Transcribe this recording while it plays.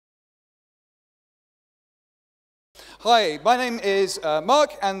Hi, my name is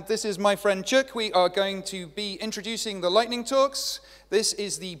Mark, and this is my friend Chuck. We are going to be introducing the lightning talks. This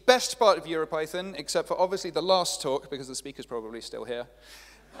is the best part of EuroPython, except for obviously the last talk, because the speaker's probably still here.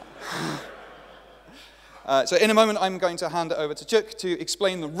 So in a moment, I'm going to hand it over to Chuck to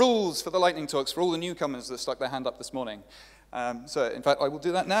explain the rules for the lightning talks for all the newcomers that stuck their hand up this morning. So in fact, I will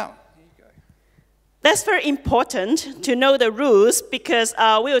do that now. That's very important to know the rules, because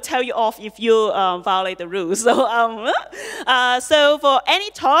we will tell you off if you violate the rules. So for any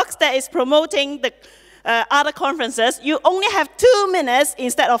talks that is promoting the other conferences, you only have 2 minutes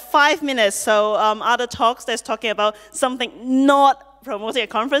instead of 5 minutes. So other talks that's talking about something not promoting a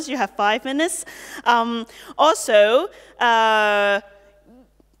conference, you have 5 minutes. Also,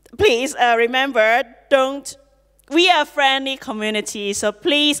 please remember, we are a friendly community, so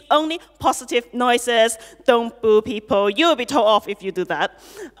please, only positive noises, don't boo people. You'll be told off if you do that.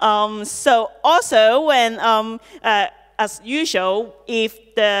 So also, when, as usual,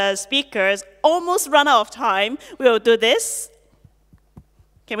 if the speakers almost run out of time, we'll do this.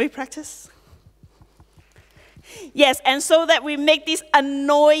 Can we practice? Yes, and so that we make these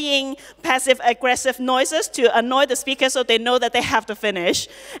annoying passive-aggressive noises to annoy the speaker so they know that they have to finish.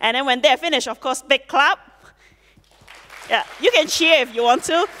 And then when they're finished, of course, big clap. Yeah, you can cheer if you want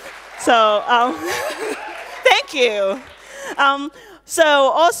to. So thank you. So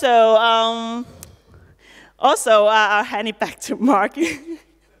also, I'll hand it back to Mark.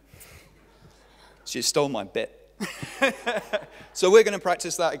 She stole my bit. So we're going to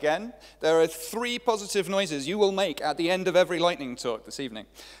practice that again. There are 3 positive noises you will make at the end of every lightning talk this evening.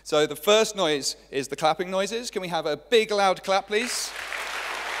 So the first noise is the clapping noises. Can we have a big, loud clap, please?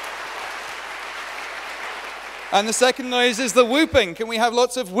 And the second noise is the whooping. Can we have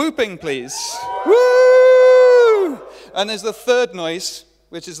lots of whooping, please? Woo! And there's the third noise,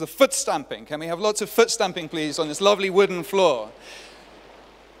 which is the foot stamping. Can we have lots of foot stamping, please, on this lovely wooden floor?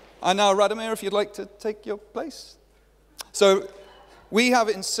 And now, Radomir, if you'd like to take your place. So we have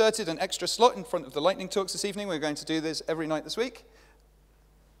inserted an extra slot in front of the lightning talks this evening. We're going to do this every night this week.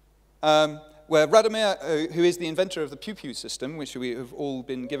 Where Radomir, who is the inventor of the Pew Pew system, which we have all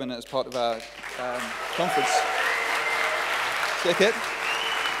been given as part of our conference ticket.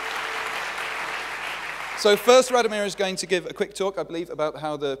 So first, Radomir is going to give a quick talk, I believe, about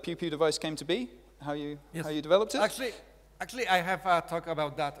how the Pew Pew device came to be, how you developed it. Actually, I have a talk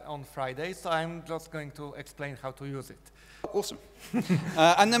about that on Friday, so I'm just going to explain how to use it. Awesome.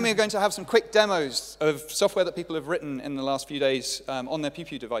 And then we're going to have some quick demos of software that people have written in the last few days on their Pew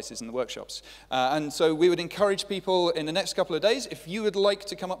Pew devices in the workshops. And so we would encourage people in the next couple of days, if you would like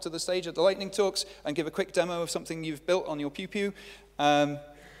to come up to the stage at the lightning talks and give a quick demo of something you've built on your Pew Pew,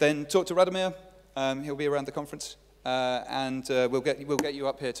 then talk to Radomir. He'll be around the conference. And we'll get you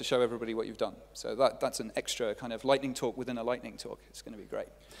up here to show everybody what you've done. So that's an extra kind of lightning talk within a lightning talk. It's going to be great.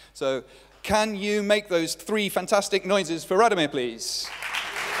 So can you make those 3 fantastic noises for Radomir, please?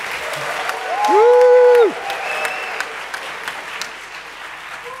 Woo!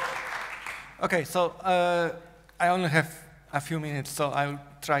 OK, so I only have a few minutes, so I'll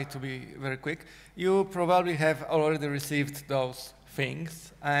try to be very quick. You probably have already received those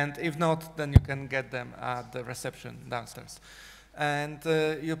things, and if not, then you can get them at the reception downstairs. And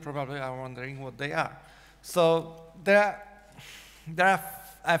you probably are wondering what they are. So there are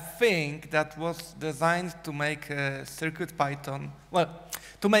a thing that was designed to make CircuitPython, well,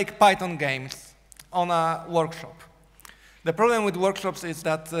 to make Python games on a workshop. The problem with workshops is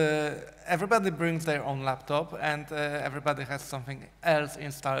that everybody brings their own laptop, and everybody has something else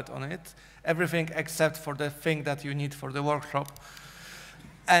installed on it, everything except for the thing that you need for the workshop.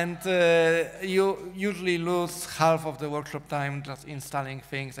 And you usually lose half of the workshop time just installing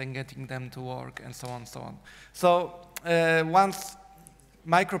things and getting them to work, and so on and so on. So once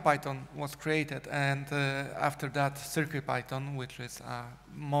MicroPython was created, and after that CircuitPython, which is a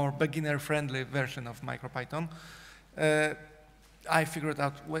more beginner-friendly version of MicroPython, I figured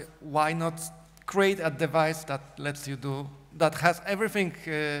out why not create a device that lets you that has everything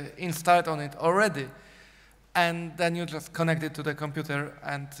installed on it already, and then you just connect it to the computer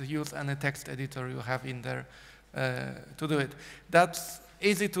and use any text editor you have in there to do it. That's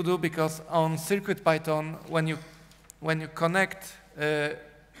easy to do because on CircuitPython, when you connect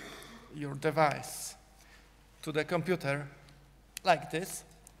your device to the computer like this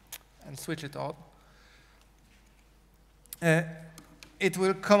and switch it on, it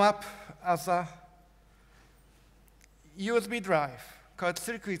will come up as a USB drive called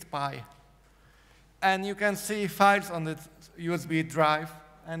CircuitPy. And you can see files on the USB drive,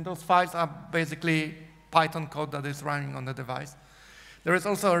 and those files are basically Python code that is running on the device. There is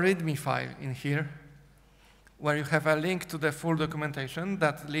also a README file in here, where you have a link to the full documentation.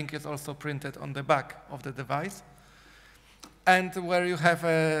 That link is also printed on the back of the device. And where you have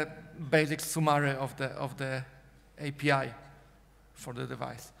a basic summary of the API for the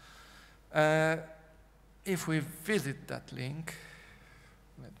device. If we visit that link,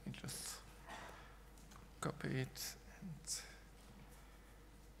 let me just copy it.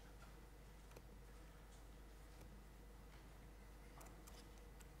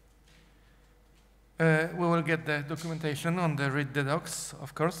 We will get the documentation on the read the docs,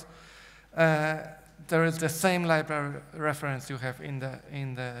 of course. There is the same library reference you have in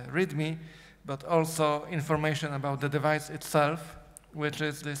the README, but also information about the device itself, which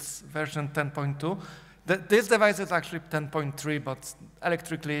is this version 10.2. This device is actually 10.3, but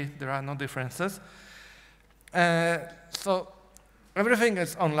electrically there are no differences. So everything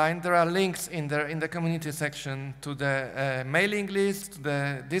is online. There are links in the community section to the mailing list,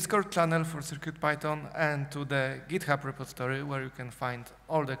 the Discord channel for CircuitPython, and to the GitHub repository where you can find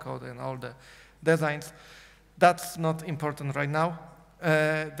all the code and all the designs. That's not important right now.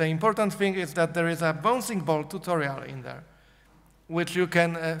 The important thing is that there is a bouncing ball tutorial in there, which you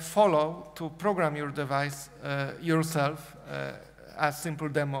can follow to program your device yourself, a simple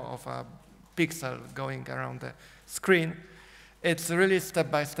demo of a pixel going around the screen. It's a really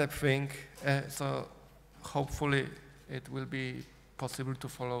step-by-step thing, so hopefully it will be possible to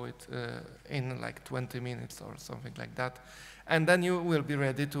follow it in like 20 minutes or something like that. And then you will be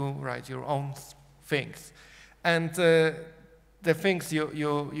ready to write your own things. And the things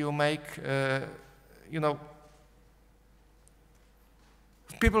you make, you know,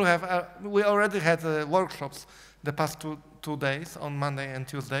 people have, we already had workshops the past two days, on Monday and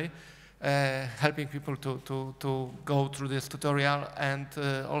Tuesday, helping people to go through this tutorial and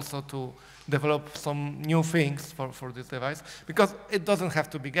also to develop some new things for this device, because it doesn't have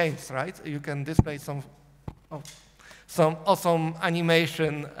to be games, right? You can display some awesome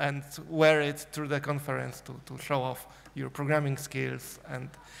animation and wear it through the conference to show off your programming skills, and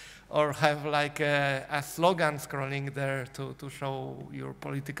or have like a slogan scrolling there to show your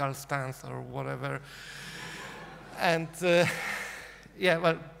political stance or whatever. And yeah,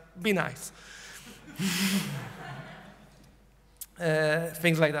 well, be nice.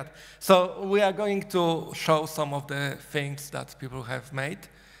 Things like that. So we are going to show some of the things that people have made.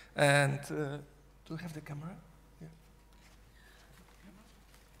 And do you have the camera? Yeah.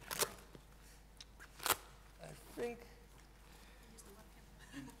 I think.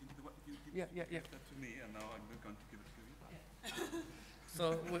 Yeah. That to me, and now I'm going to give it to you. So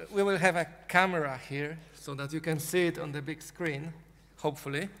we will have a camera here so that you can see it on the big screen,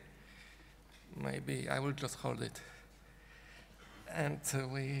 hopefully. Maybe I will just hold it. And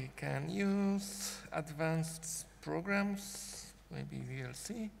we can use advanced programs, maybe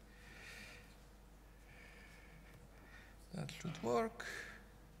VLC. That should work.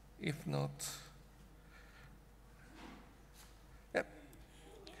 If not, yep.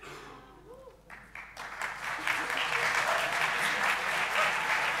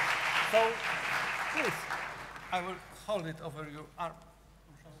 So, please, I will hold it over your arm.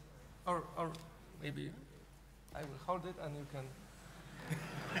 Or maybe I will hold it and you can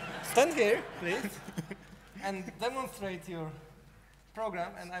stand here, please, and demonstrate your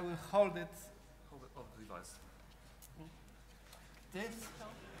program, and I will hold it. Hold it off the device. This,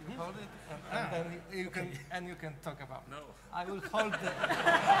 you hold it, and then you can, and you can talk about. No. I will hold the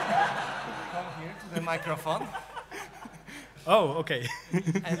come here to the microphone. Oh, okay.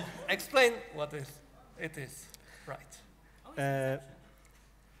 And explain what it is, right?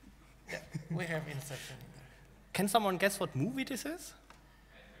 Yeah, we have inception in there. Can someone guess what movie this is?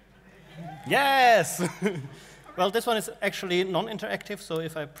 Yes! Well, this one is actually non-interactive, so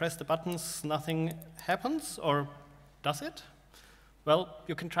if I press the buttons, nothing happens, or does it? Well,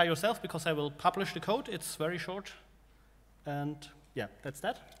 you can try yourself, because I will publish the code. It's very short. And yeah, that's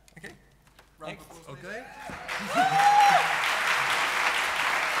that. Okay. Next. Okay.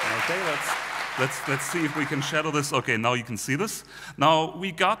 Okay, Let's see if we can shadow this. Okay, now you can see this. Now,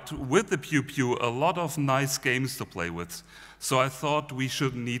 we got, with the Pew Pew, a lot of nice games to play with. So I thought we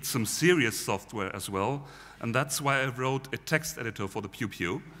should need some serious software as well. And that's why I wrote a text editor for the Pew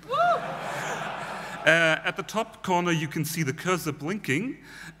Pew. At the top corner, you can see the cursor blinking.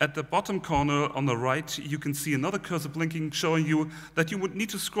 At the bottom corner on the right, you can see another cursor blinking, showing you that you would need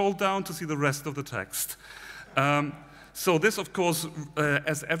to scroll down to see the rest of the text. So this, of course,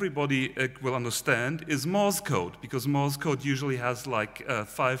 as everybody will understand, is Morse code, because Morse code usually has like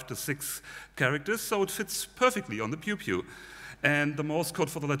 5 to 6 characters, so it fits perfectly on the Pew Pew. And the Morse code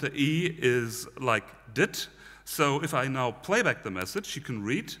for the letter E is like DIT. So if I now play back the message, you can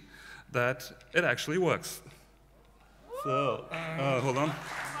read that it actually works. So, hold on.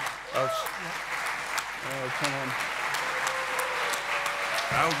 Come on.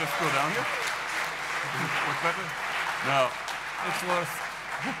 I'll just go down here. What's better? No. It's worse.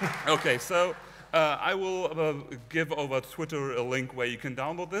 Okay, so I will give over Twitter a link where you can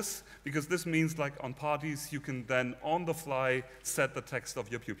download this, because this means, like, on parties, you can then, on the fly, set the text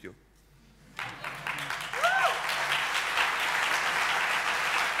of your pew-pew.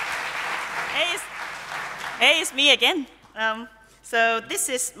 Hey, it's me again. So this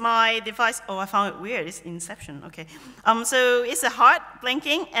is my device. Oh, I found it weird. It's Inception. Okay. So it's a heart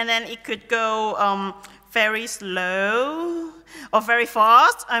blinking, and then it could go very slow or very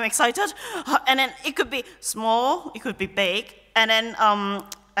fast. I'm excited. And then it could be small. It could be big. And then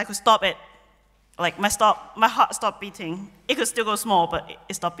I could stop it. Like my heart stopped beating. It could still go small, but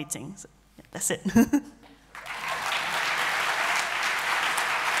it stopped beating. So yeah, that's it.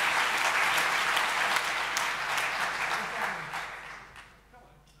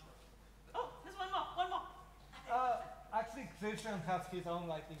 Actually, Christian has his own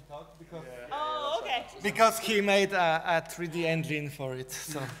lightning talk because Okay. because he made a 3D engine for it,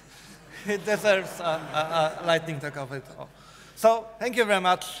 so it deserves a lightning talk of it. So thank you very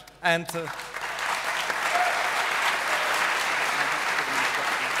much, and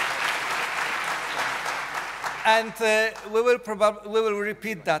we will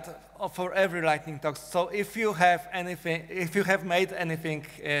repeat that for every lightning talk. So if you have made anything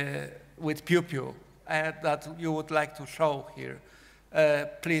with Pew that you would like to show here,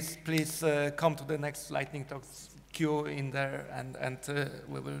 please come to the next lightning talks queue in there, and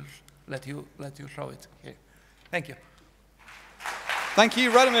we will let you show it here. Thank you. Thank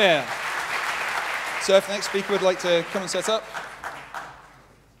you, Radomir. So if the next speaker would like to come and set up.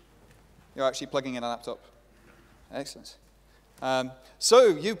 You're actually plugging in a laptop. Excellent. So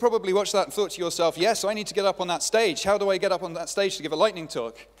you probably watched that and thought to yourself, yes, I need to get up on that stage. How do I get up on that stage to give a lightning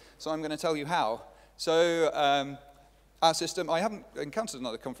talk? So I'm going to tell you how. So our system, I haven't encountered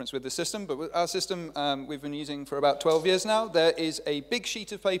another conference with this system, but with our system we've been using for about 12 years now. There is a big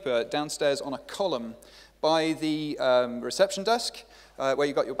sheet of paper downstairs on a column by the reception desk where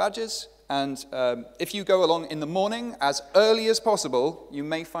you got your badges. And if you go along in the morning, as early as possible, you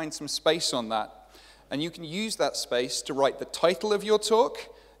may find some space on that. And you can use that space to write the title of your talk,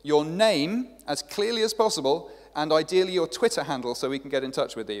 your name as clearly as possible, and ideally your Twitter handle so we can get in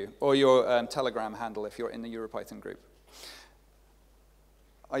touch with you, or your Telegram handle if you're in the EuroPython group.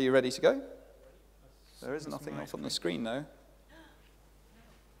 Are you ready to go? There is nothing off on the screen, though.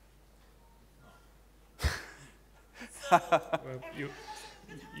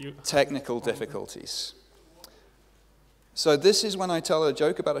 Technical difficulties. So this is when I tell a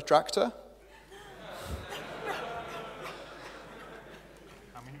joke about a tractor.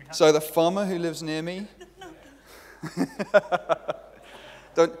 So the farmer who lives near me.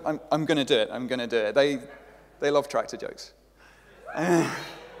 I'm going to do it. I'm going to do it. They love tractor jokes.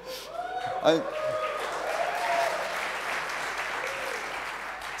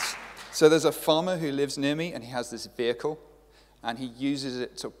 So there's a farmer who lives near me, and he has this vehicle, and he uses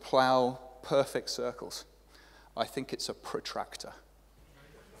it to plow perfect circles. I think it's a protractor.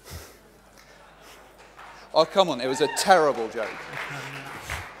 Oh, come on. It was a terrible joke.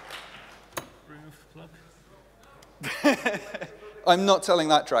 I'm not telling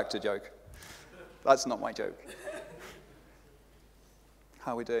that tractor joke. That's not my joke.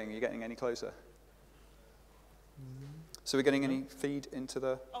 How are we doing? Are you getting any closer? So we're getting any feed into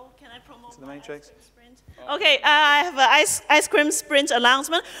the, can I promote the matrix? Okay, I have an ice cream sprint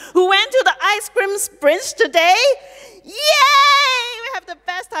announcement. Who went to the ice cream sprint today? Yay! We have the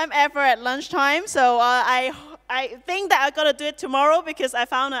best time ever at lunchtime. So I think that I'm gonna do it tomorrow because I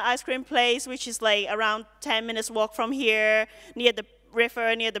found an ice cream place which is like around 10 minutes walk from here, near the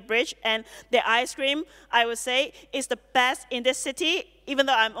river, near the bridge. And the ice cream, I would say, is the best in this city. Even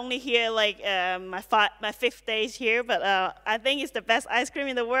though I'm only here like my 5th day here, but I think it's the best ice cream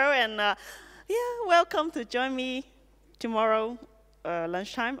in the world. And yeah, welcome to join me tomorrow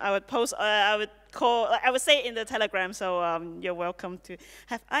lunchtime. I would post. I would say in the Telegram. So you're welcome to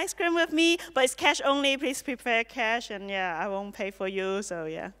have ice cream with me. But it's cash only. Please prepare cash, and yeah, I won't pay for you. So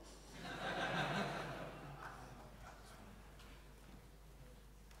yeah.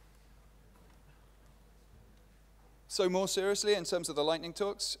 So more seriously, in terms of the lightning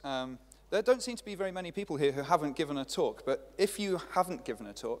talks, there don't seem to be very many people here who haven't given a talk. But if you haven't given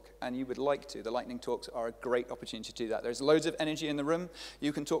a talk and you would like to, the lightning talks are a great opportunity to do that. There's loads of energy in the room.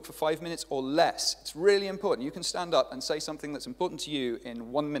 You can talk for 5 minutes or less. It's really important. You can stand up and say something that's important to you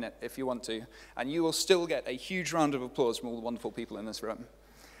in 1 minute if you want to, and you will still get a huge round of applause from all the wonderful people in this room.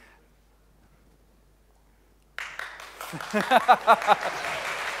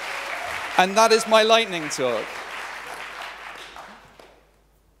 And that is my lightning talk.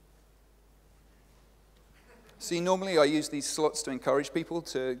 See, normally I use these slots to encourage people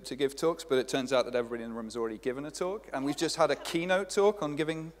to give talks, but it turns out that everybody in the room has already given a talk, and we've just had a keynote talk on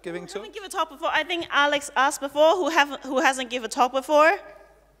giving talks. I haven't given a talk before. I think Alex asked before, who hasn't given a talk before?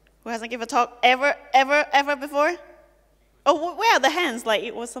 Who hasn't given a talk ever before? Oh, where are the hands? Like,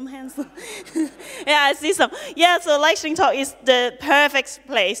 it was some hands. Yeah, I see some. Yeah, so lightning talk is the perfect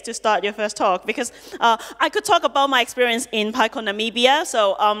place to start your first talk, because I could talk about my experience in PyCon Namibia.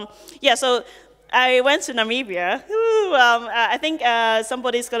 So, yeah, so I went to Namibia. I think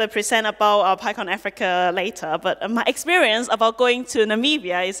somebody's going to present about PyCon Africa later, but my experience about going to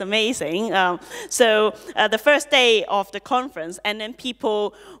Namibia is amazing. So the first day of the conference, and then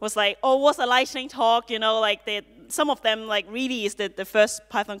people was like, oh, what's a lightning talk? You know, like some of them like really is the first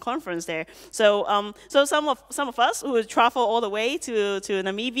Python conference there. So so some of us who travel all the way to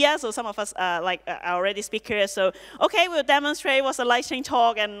Namibia. So some of us are already speakers. So okay, we'll demonstrate what's a lightning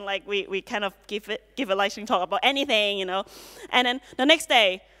talk, and like we kind of give a lightning talk about anything, you know. And then the next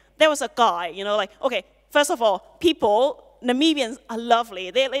day there was a guy, you know, like, okay, first of all, Namibians are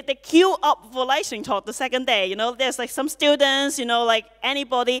lovely. They queue up for lightning talk the second day, you know. There's like some students, you know, like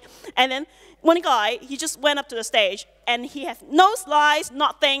anybody, and then one guy, he just went up to the stage, and he has no slides,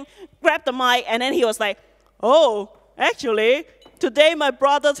 nothing, grabbed the mic, and then he was like, oh, actually, today my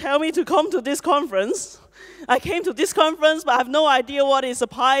brother told me to come to this conference. I came to this conference, but I have no idea what is a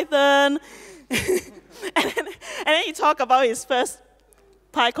Python. and then he talked about his first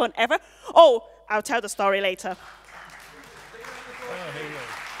PyCon ever. Oh, I'll tell the story later.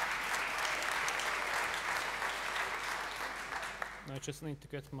 I just need to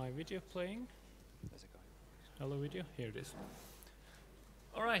get my video playing. Hello video, here it is.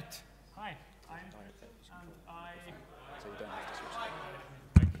 All right, hi, hi,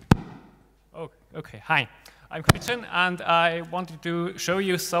 I'm Christian, and I wanted to show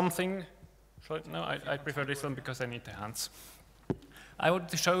you something. No, I prefer this one because I need the hands. I wanted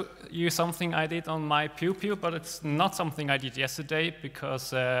to show you something I did on my Pew, but it's not something I did yesterday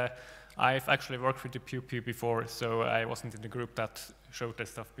because I've actually worked with the Pew before, so I wasn't in the group that showed that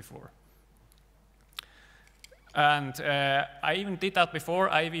stuff before. And I even did that before.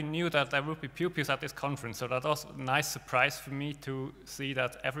 I even knew that there would be Pews at this conference, so that was a nice surprise for me to see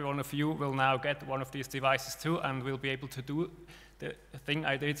that every one of you will now get one of these devices too, and will be able to do the thing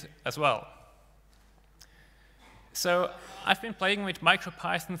I did as well. So I've been playing with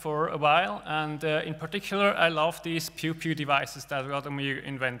MicroPython for a while, and in particular, I love these Pew devices that Radomir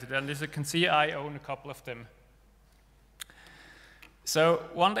invented. And as you can see, I own a couple of them. So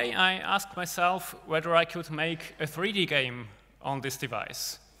one day, I asked myself whether I could make a 3D game on this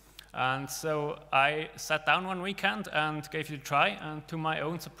device. And so I sat down one weekend and gave it a try, and to my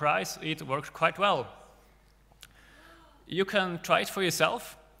own surprise, it worked quite well. You can try it for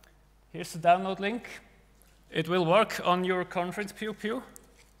yourself. Here's the download link. It will work on your conference Pew.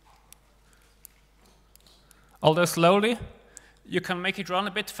 Although slowly, you can make it run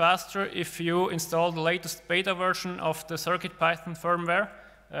a bit faster if you install the latest beta version of the CircuitPython firmware.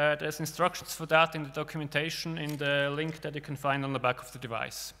 There's instructions for that in the documentation in the link that you can find on the back of the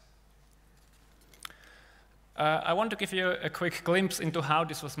device. I want to give you a quick glimpse into how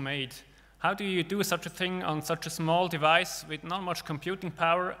this was made. How do you do such a thing on such a small device with not much computing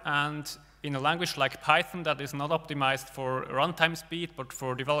power and in a language like Python that is not optimized for runtime speed, but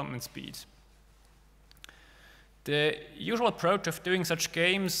for development speed? The usual approach of doing such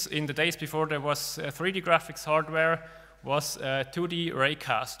games in the days before there was 3D graphics hardware was 2D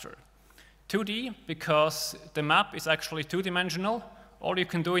raycaster. 2D because the map is actually two-dimensional. All you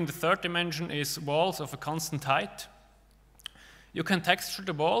can do in the third dimension is walls of a constant height. You can texture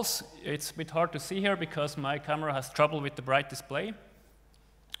the walls. It's a bit hard to see here because my camera has trouble with the bright display.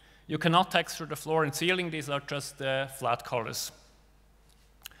 You cannot texture the floor and ceiling. These are just flat colors.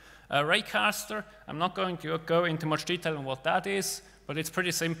 Raycaster, I'm not going to go into much detail on what that is, but it's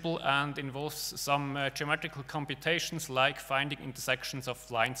pretty simple and involves some geometrical computations like finding intersections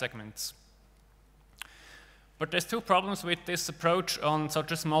of line segments. But there's two problems with this approach on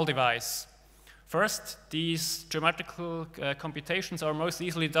such a small device. First, these geometrical computations are most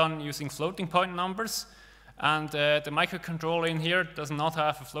easily done using floating point numbers, and the microcontroller in here does not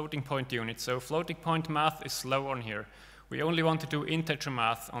have a floating point unit, so floating point math is slow on here. We only want to do integer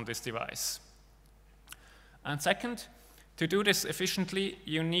math on this device. And second, to do this efficiently,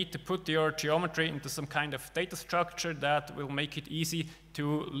 you need to put your geometry into some kind of data structure that will make it easy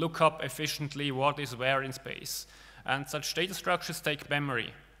to look up efficiently what is where in space. And such data structures take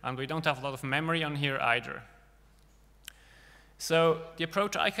memory, and we don't have a lot of memory on here either. So the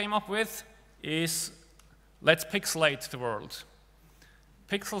approach I came up with is let's pixelate the world.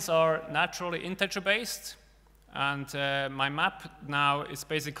 Pixels are naturally integer-based, and my map now is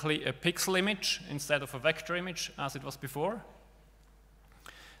basically a pixel image instead of a vector image as it was before.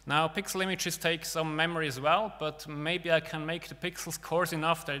 Now, pixel images take some memory as well, but maybe I can make the pixels coarse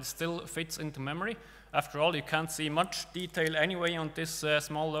enough that it still fits into memory. After all, you can't see much detail anyway on this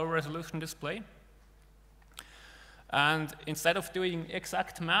small low-resolution display. And instead of doing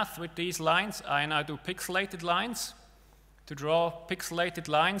exact math with these lines, I now do pixelated lines. To draw pixelated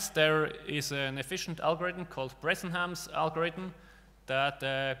lines, there is an efficient algorithm called Bresenham's algorithm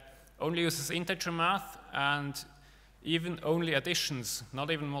that only uses integer math and even only additions,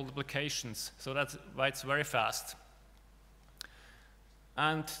 not even multiplications. So that's why it's very fast.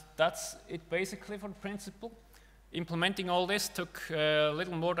 And that's it basically for the principle. Implementing all this took a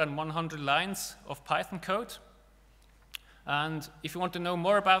little more than 100 lines of Python code. And if you want to know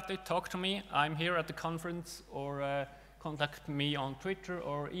more about it, talk to me. I'm here at the conference, or contact me on Twitter,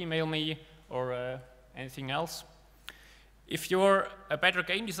 or email me, or anything else. If you're a better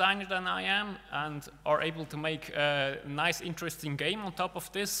game designer than I am and are able to make a nice, interesting game on top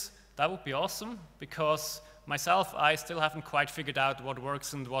of this, that would be awesome, because myself, I still haven't quite figured out what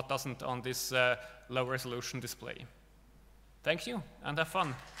works and what doesn't on this low-resolution display. Thank you, and have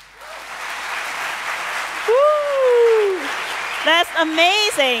fun. Woo! That's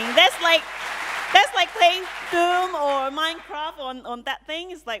amazing. That's like playing Doom or Minecraft on that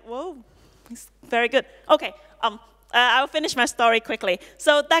thing. It's like, whoa, it's very good. Okay, I'll finish my story quickly.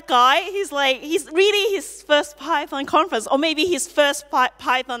 So that guy, he's really his first Python conference, or maybe his first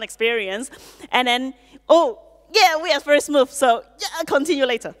Python experience. And then, oh, yeah, we are very smooth. So yeah, continue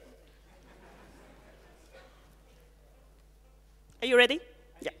later. Are you ready?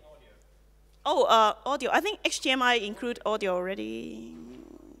 Yeah. Oh, audio. I think HDMI include audio already.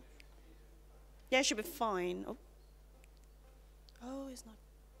 Yeah, it should be fine. Oh, it's not.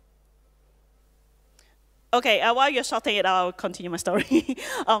 Okay, while you're sorting it, I'll continue my story.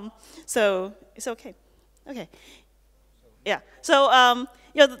 So it's okay. Okay. Yeah. So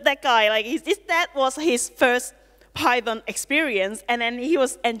that guy, that was his first Python experience, and then he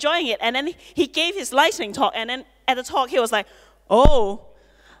was enjoying it, and then he gave his lightning talk, and then at the talk he was like, oh,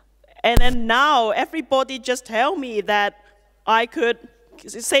 and then now everybody just tell me that I could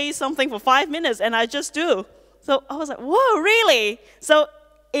say something for 5 minutes, and I just do. So I was like, whoa, really? So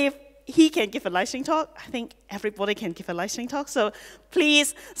if he can give a lightning talk, I think everybody can give a lightning talk. So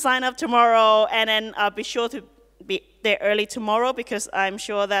please sign up tomorrow, and then be sure to be there early tomorrow, because I'm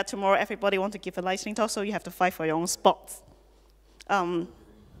sure that tomorrow everybody wants to give a lightning talk, so you have to fight for your own spots. Oh,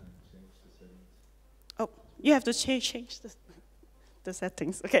 you have to change the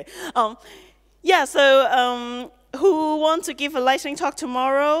settings. Okay. Yeah, so who wants to give a lightning talk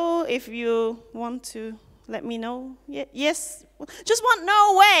tomorrow? If you want to let me know. Yes? Just one?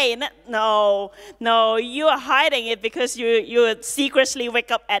 No way. No, you are hiding it because you secretly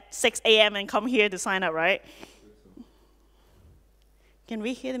wake up at 6 a.m. and come here to sign up, right? Can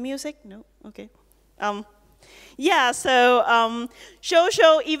we hear the music? No? Okay. Yeah, so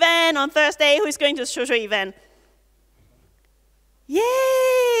social event on Thursday. Who's going to social event?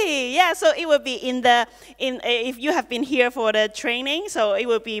 Yay! Yeah, so it will be if you have been here for the training, so it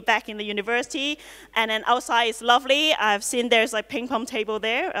will be back in the university, and then outside is lovely. I've seen there's like ping pong table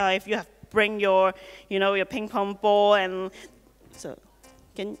there. If you have bring your ping pong ball, and so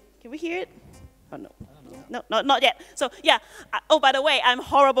can we hear it? Oh no, not yet. So yeah. Oh, by the way, I'm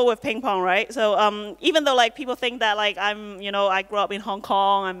horrible with ping pong, right? So even though like people think that like I grew up in Hong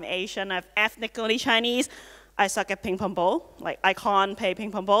Kong, I'm Asian, I'm ethnically Chinese, I suck at ping pong ball. Like I can't play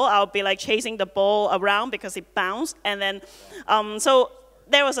ping pong ball. I'll be like chasing the ball around because it bounced. And then, so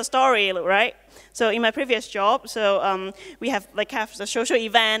there was a story, right? So in my previous job, so we have a social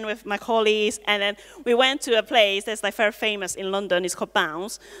event with my colleagues, and then we went to a place that's like very famous in London. It's called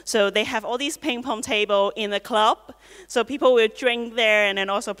Bounce. So they have all these ping pong table in the club. So people will drink there and then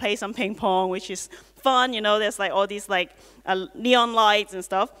also play some ping pong, which is fun. There's like all these like neon lights and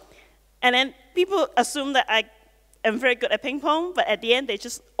stuff. And then people assume that I am very good at ping pong, but at the end they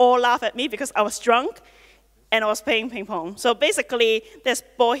just all laugh at me because I was drunk and I was playing ping pong. So basically, this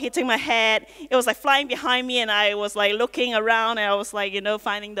ball hitting my head, it was like flying behind me, and I was like looking around, and I was like,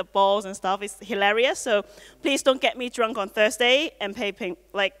 finding the balls and stuff. It's hilarious. So please don't get me drunk on Thursday and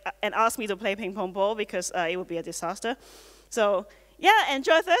and ask me to play ping pong ball, because it would be a disaster. So yeah,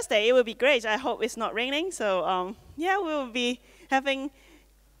 enjoy Thursday. It will be great. I hope it's not raining. So yeah, we will be having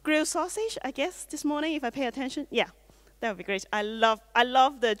grilled sausage, I guess, this morning, if I pay attention. Yeah, that would be great. I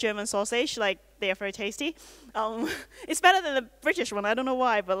love the German sausage. Like, they are very tasty. It's better than the British one. I don't know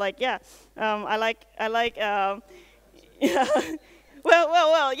why, but like, yeah, I like. Yeah.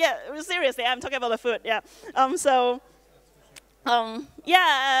 Well, yeah. Seriously, I'm talking about the food. Yeah.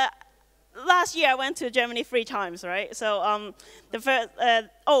 Yeah. Last year I went to Germany 3 times, right? So the first,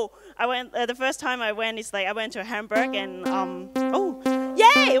 I went. The first time I went is like I went to Hamburg and oh,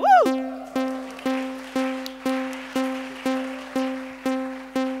 yay, woo!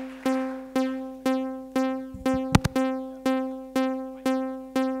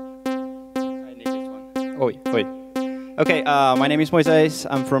 Oi. Okay, my name is Moises.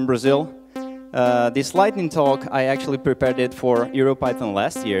 I'm from Brazil. This lightning talk, I actually prepared it for EuroPython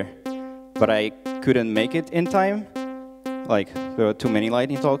last year, but I couldn't make it in time. Like, there were too many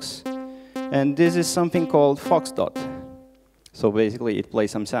lightning talks. And this is something called Foxdot. So basically, it plays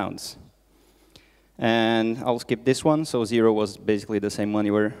some sounds. And I'll skip this one. So 0 was basically the same one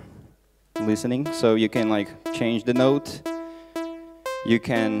you were listening. So you can like change the note. You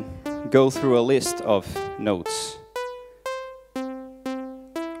can go through a list of notes.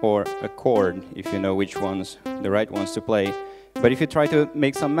 Or a chord, if you know which ones, the right ones to play. But if you try to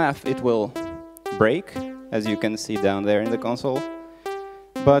make some math, it will break, as you can see down there in the console.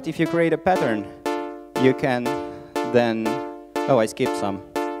 But if you create a pattern, you can then... Oh, I skipped some.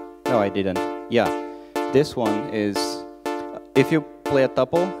 No, I didn't. Yeah, this one is... If you play a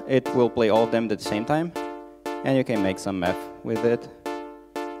tuple, it will play all of them at the same time. And you can make some math with it.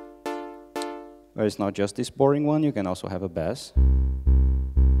 But it's not just this boring one, you can also have a bass.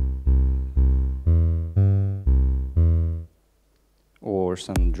 Or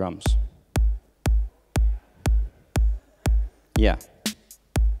some drums. Yeah.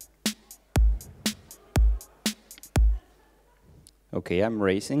 Okay, I'm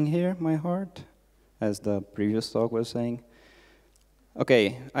racing here, my heart, as the previous talk was saying.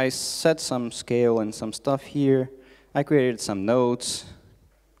 Okay, I set some scale and some stuff here. I created some notes.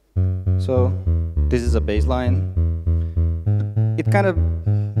 So, this is a baseline. It kind of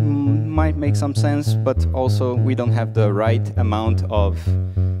might make some sense, but also we don't have the right amount of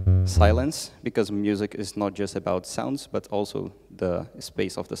silence, because music is not just about sounds, but also the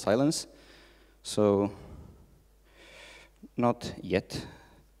space of the silence. So, not yet.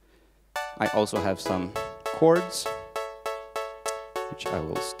 I also have some chords, which I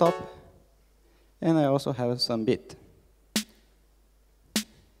will stop. And I also have some beat.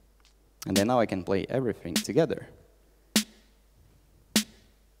 And then now I can play everything together.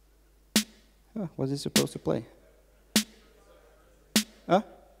 Oh, was it supposed to play? Huh?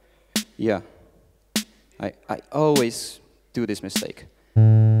 Yeah. I always do this mistake.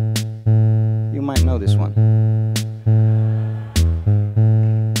 You might know this one.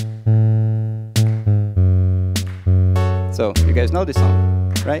 So, you guys know this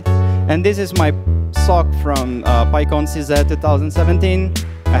song, right? And this is my sock from PyCon CZ 2017.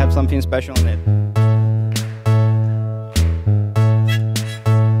 I have something special in it.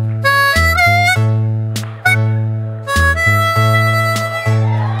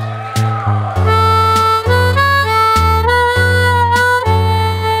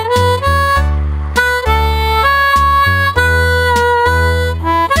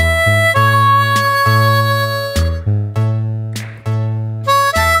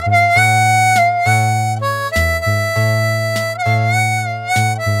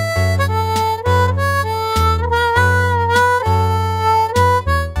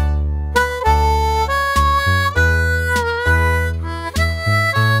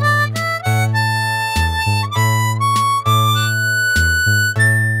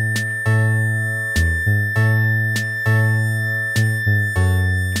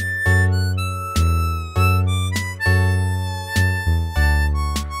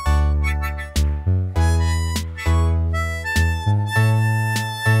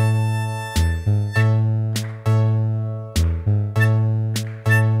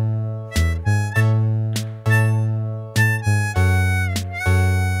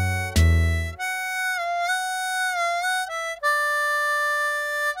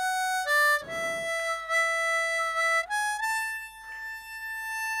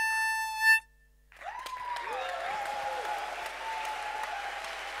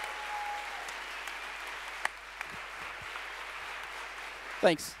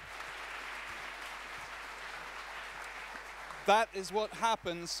 Thanks. That is what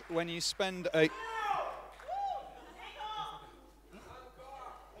happens when you spend a...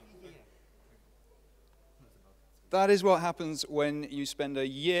 That is what happens when you spend a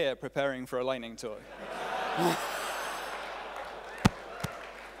year preparing for a lightning talk.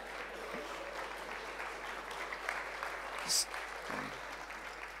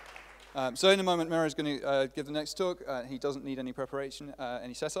 So in a moment, Miro is going to give the next talk. He doesn't need any preparation,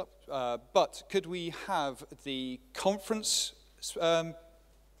 any setup. But could we have the conference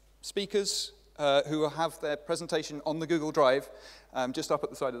speakers who have their presentation on the Google Drive just up at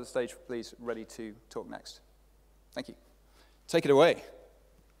the side of the stage, please, ready to talk next? Thank you. Take it away.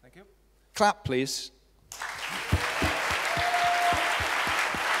 Thank you. Clap, please.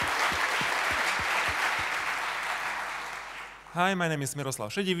 Hi, my name is Miroslav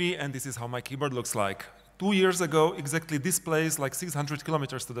Šedivi, and this is how my keyboard looks like. 2 years ago, exactly this place, like 600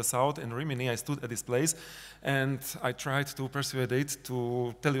 kilometers to the south in Rimini, I stood at this place, and I tried to persuade it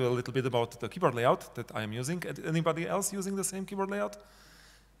to tell you a little bit about the keyboard layout that I am using. Anybody else using the same keyboard layout?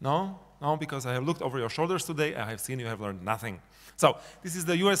 No? No, because I have looked over your shoulders today, I have seen you have learned nothing. So, this is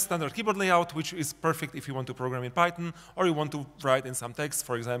the US standard keyboard layout, which is perfect if you want to program in Python, or you want to write in some text,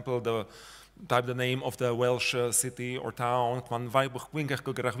 for example, type the name of the Welsh city or town,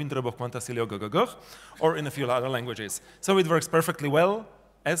 or in a few other languages. So it works perfectly well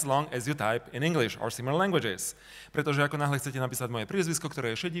as long as you type in English or similar languages. Pretože ako náhle chcete napísať moje priezvisko,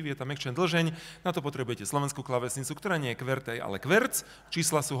 ktoré je šedivý, je tam mäkčen dlžeň, na to potrebujete slovenskú klávesnicu, ktorá nie je kvertej, ale kverc.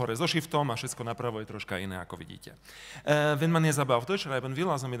 Čísla sú hore so shiftom a všetko napravo je troška iné, ako vidíte. Wenn man jetzt aber auf Deutsch schreiben will,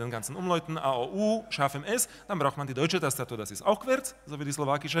 also mit den ganzen Umleuten A, O, U, scharfem S, dann braucht man die deutsche Tastatur, das ist auch kverc, so wie die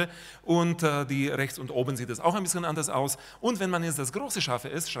slowakische, und die rechts und oben sieht es auch ein bisschen anders aus. Und wenn man jetzt das große scharfe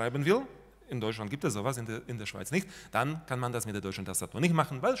S schreiben will, in Deutschland gibt es sowas, in der Schweiz nicht, dann kann man das mit der deutschen Tastatur nicht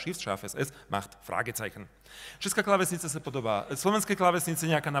machen, weil Shift scharfes S macht Fragezeichen. Česká klávesnica sa podobá slovenskej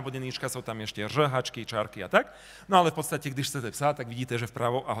klávesnici, nejaká nabodeníčka, sú tam ešte Ž, hačky, čárky a tak. No ale v podstate, když chcete psát, tak vidíte, že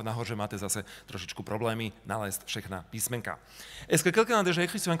vpravo a nahoře máte zase trošičku problémy nalézt všechna písmenka. Est-ce que quelqu'un a déjà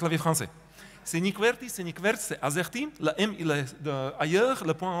écrit sur un clavier français? C'est ni QWERTY, c'est ni QWERTY, c'est AZERTY. Le M, il est ailleurs,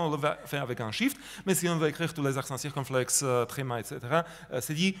 le point, on le fait avec un shift. Mais si on veut écrire tous les accents circonflexes, tréma, etc.,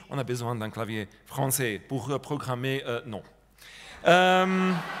 c'est dit, on a besoin d'un clavier français pour programmer, non.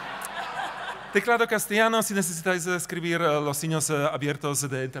 Teclado castellano, si necesitáis escribir los signos abiertos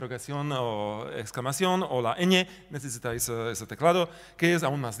de interrogación o exclamación o la ñ, necesitáis ese teclado, que es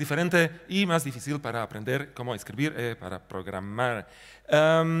aún más diferente y más difícil para aprender cómo escribir y para programar.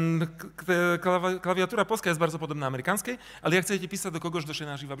 Klawiatura polska jest bardzo podobna amerykańskiej, ale jak chcecie pisać do kogoś, kto się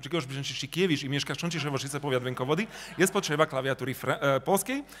nazywa Grzegorz Brzęczyszkiewicz i mieszka w Cząciszewošice, powiat Wękowody, jest potrzeba klawiatury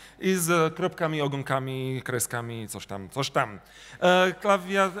polskiej i z kropkami, ogonkami, kreskami, coś tam, coś tam.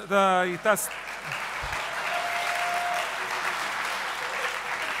 Klawiatura i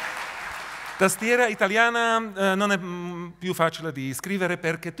Tastiera italiana non è più facile di scrivere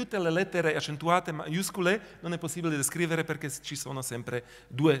perché tutte le lettere accentuate maiuscole non è possibile di scrivere perché ci sono sempre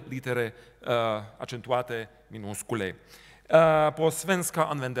due lettere accentuate minuscule. Po svenska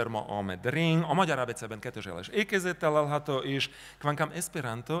anvendermo omedring, a magyar abecében kettős ékezet található, és kvankam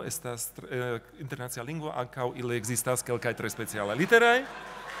Esperanto estas internacia lingua, ankaŭ ili ekzistas kelkaj tre specialaj literaj.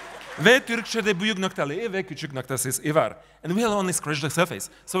 V türkçe de büyük noktalı e ve küçük noktası e var. And we'll only scratch the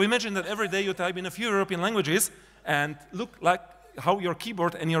surface. So imagine that every day you type in a few European languages and look like how your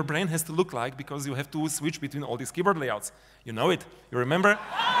keyboard and your brain has to look like because you have to switch between all these keyboard layouts. You know it. You remember?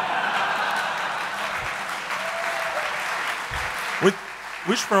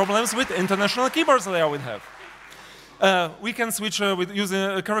 Which problems with international keyboards layout we have? We can switch with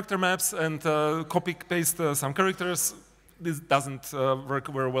using character maps and copy-paste some characters. This doesn't work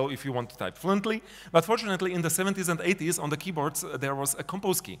very well if you want to type fluently. But fortunately, in the 70s and 80s, on the keyboards, there was a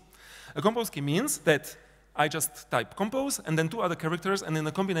compose key. A compose key means that I just type compose and then two other characters, and in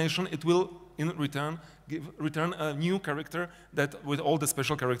a combination, it will, in return, return a new character that with all the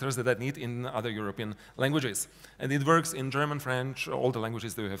special characters that I need in other European languages. And it works in German, French, all the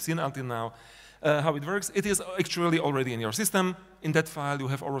languages that you have seen until now. How it works, it is actually already in your system. In that file, you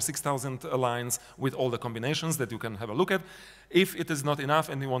have over 6,000 lines with all the combinations that you can have a look at. If it is not enough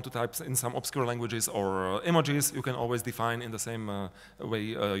and you want to type in some obscure languages or emojis, you can always define in the same way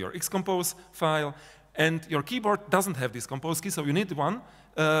your Xcompose file. And your keyboard doesn't have this compose key, so you need one.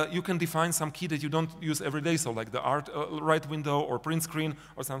 You can define some key that you don't use every day, so like the write window or print screen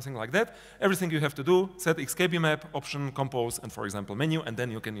or something like that. Everything you have to do, set XKB map, option, compose, and for example menu, and then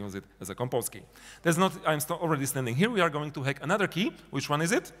you can use it as a compose key. There's not, I'm already standing here. We are going to hack another key. Which one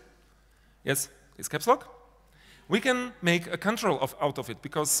is it? Yes, it's caps lock. We can make a control out of it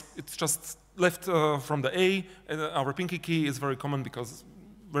because it's just left from the A. Our pinky key is very common because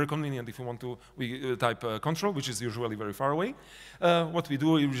very convenient if you want to type control, which is usually very far away. What we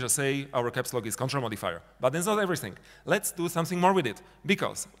do, we just say our caps lock is control modifier. But that's not everything. Let's do something more with it,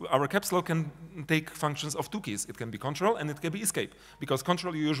 because our caps lock can take functions of 2 keys. It can be control and it can be escape. Because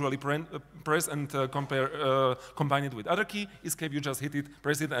control you usually press and combine it with other key. Escape you just hit it,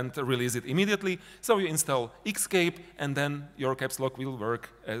 press it, and release it immediately. So you install escape, and then your caps lock will work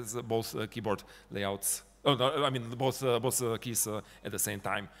as both keyboard layouts. Oh, no, I mean both keys at the same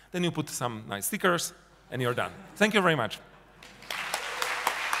time. Then you put some nice stickers, and you're done. Thank you very much.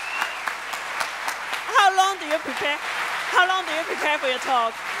 How long do you prepare? How long do you prepare for your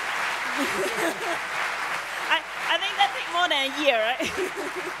talk? I think that takes more than a year, right?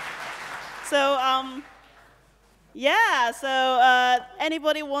 So yeah. So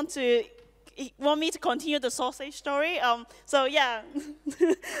anybody want me to continue the sausage story? So yeah.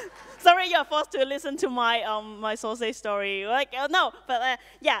 Sorry, you're forced to listen to my my sausage story. Like no, but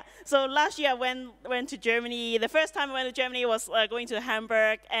yeah. So last year I went to Germany. The first time I went to Germany was going to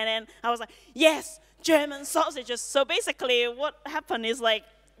Hamburg, and then I was like, yes, German sausages. So basically, what happened is like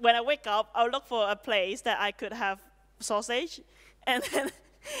when I wake up, I'll look for a place that I could have sausage, and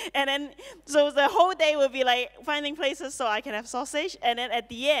then so the whole day will be like finding places so I can have sausage, and then at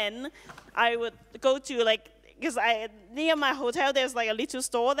the end, I would go to like. Because near my hotel, there's like a little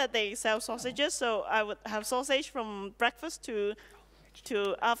store that they sell sausages, so I would have sausage from breakfast to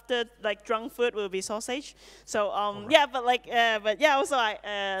after like drunk food will be sausage. So yeah, but yeah, also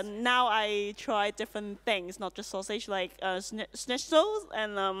now I try different things, not just sausage, like schnitzels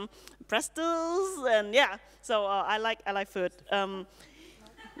and pretzels, and yeah. So I like food.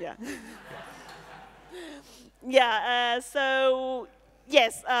 Yeah. Yeah. So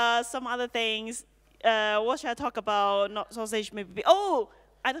yes, some other things. What should I talk about? Not sausage, maybe. Oh,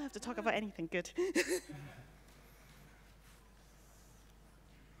 I don't have to talk about anything. Good.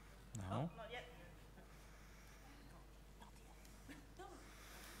 No. Not yet.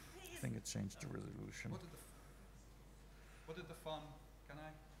 I think it changed the resolution. What did the farm? Can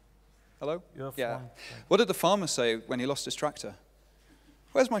I? Hello. Yeah. Farm. What did the farmer say when he lost his tractor?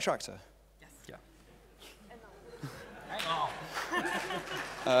 Where's my tractor? Yes. Yeah.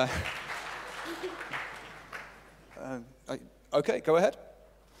 Okay, go ahead.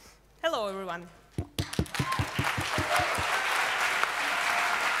 Hello, everyone.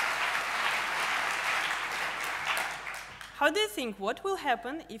 How do you think what will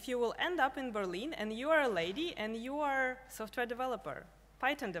happen if you will end up in Berlin and you are a lady and you are a software developer,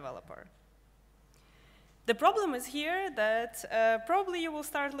 Python developer? The problem is here that probably you will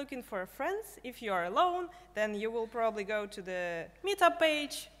start looking for friends. If you are alone, then you will probably go to the meetup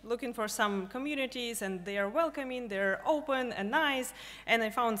page, looking for some communities, and they are welcoming, they're open and nice. And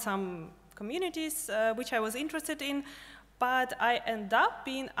I found some communities which I was interested in, but I end up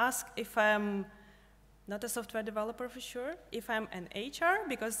being asked if I'm not a software developer for sure, if I'm an HR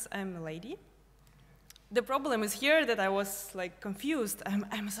because I'm a lady. The problem is here that I was like confused.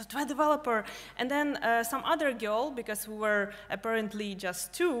 I'm a software developer. And then some other girl, because we were apparently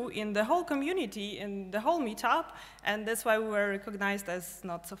just 2 in the whole community, in the whole meetup, and that's why we were recognized as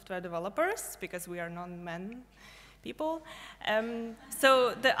not software developers, because we are non-men people.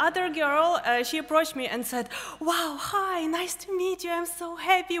 So the other girl, she approached me and said, wow, hi, nice to meet you. I'm so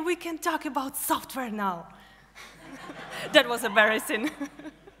happy we can talk about software now. That was embarrassing.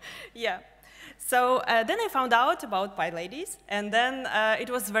 Yeah. So then I found out about PyLadies, and then it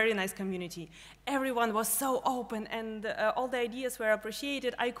was a very nice community. Everyone was so open, and all the ideas were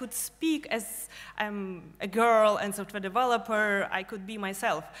appreciated. I could speak as I'm a girl and software developer. I could be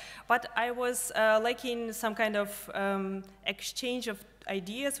myself. But I was lacking some kind of exchange of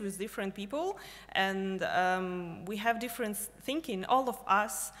ideas with different people, and we have different thinking, all of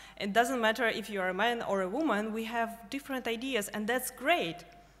us. It doesn't matter if you're a man or a woman, we have different ideas, and that's great.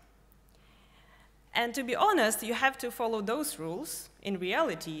 And to be honest, you have to follow those rules in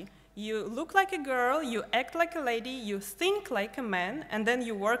reality. You look like a girl, you act like a lady, you think like a man, and then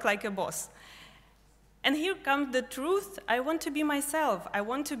you work like a boss. And here comes the truth. I want to be myself. I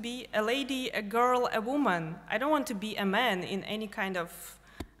want to be a lady, a girl, a woman. I don't want to be a man in any kind of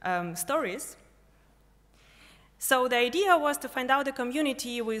stories. So the idea was to find out a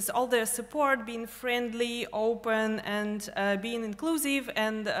community with all their support, being friendly, open, and being inclusive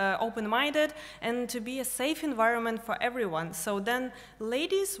and open-minded, and to be a safe environment for everyone. So then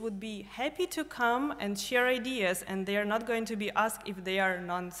ladies would be happy to come and share ideas, and they are not going to be asked if they are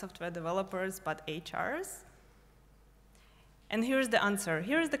non-software developers, but HRs. And here's the answer.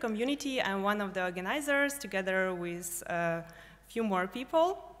 Here's the community. I'm one of the organizers, together with a few more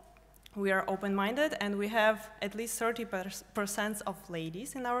people. We are open-minded, and we have at least 30% of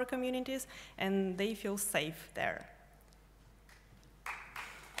ladies in our communities, and they feel safe there.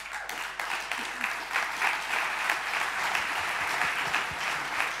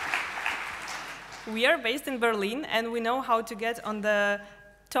 We are based in Berlin, and we know how to get on the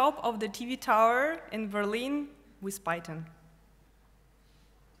top of the TV tower in Berlin with Python.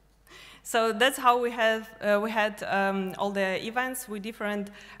 So that's how we had all the events. We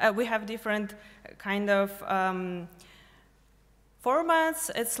have different kind of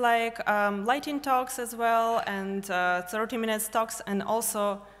formats. It's like lightning talks as well, and 30-minute talks, and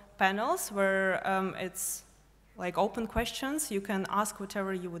also panels where it's like open questions. You can ask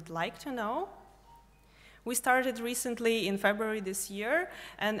whatever you would like to know. We started recently in February this year,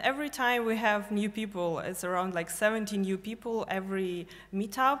 and every time we have new people, it's around like 70 new people every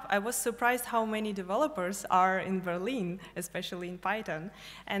meetup. I was surprised how many developers are in Berlin, especially in Python.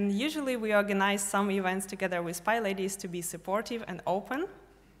 And usually we organize some events together with PyLadies to be supportive and open.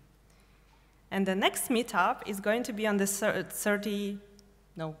 And the next meetup is going to be on the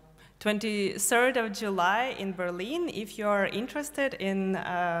 23rd of July in Berlin. If you are interested in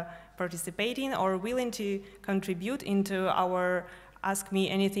participating or willing to contribute into our Ask Me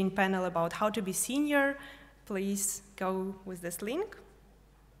Anything panel about how to be senior, please go with this link.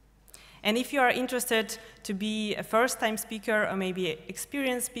 And if you are interested to be a first-time speaker or maybe an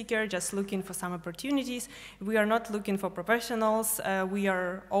experienced speaker, just looking for some opportunities, we are not looking for professionals. We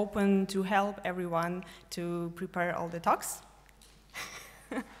are open to help everyone to prepare all the talks.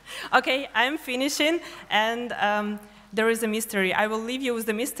 Okay, I'm finishing, and there is a mystery. I will leave you with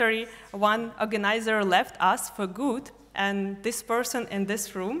the mystery. One organizer left us for good, and this person in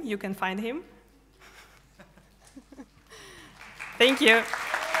this room, you can find him. Thank you. How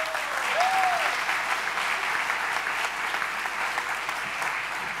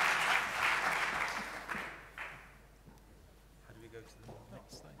do we go to the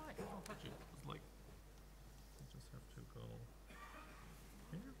next slide? I can't touch it. It's like, you just have to go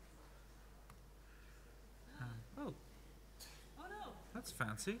here. Oh. Oh no. That's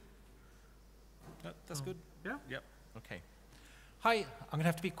fancy. That's good? Yeah? Yep. Okay. Hi, I'm going to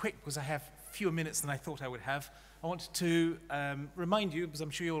have to be quick because I have fewer minutes than I thought I would have. I wanted to remind you, because I'm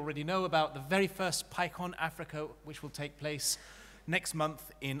sure you already know, about the very first PyCon Africa, which will take place next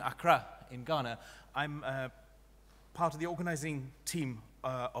month in Accra, in Ghana. I'm part of the organizing team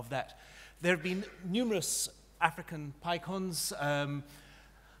of that. There have been numerous African PyCons.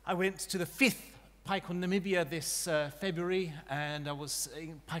 I went to the 5th PyCon Namibia this February, and I was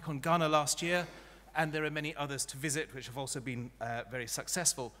in PyCon Ghana last year, and there are many others to visit which have also been very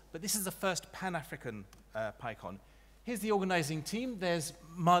successful. But this is the first Pan-African PyCon. Here's the organizing team. There's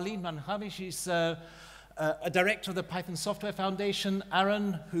Marlene Manhami. She's a director of the Python Software Foundation.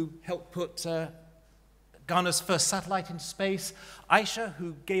 Aaron, who helped put Ghana's first satellite into space. Aisha,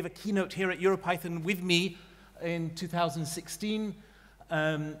 who gave a keynote here at EuroPython with me in 2016.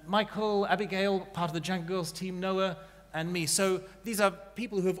 Michael, Abigail, part of the Django Girls team, Noah, and me. So these are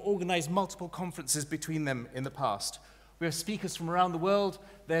people who have organized multiple conferences between them in the past. We have speakers from around the world.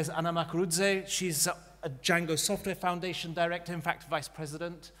 There's Anna Makarudze. She's a Django Software Foundation director, in fact, vice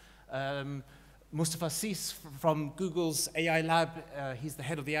president. Mustafa Sis from Google's AI lab. He's the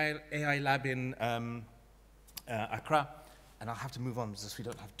head of the AI lab in Accra. And I'll have to move on because we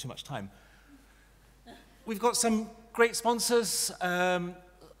don't have too much time. We've got some great sponsors, some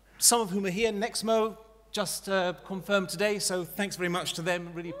of whom are here. Nexmo just confirmed today, so thanks very much to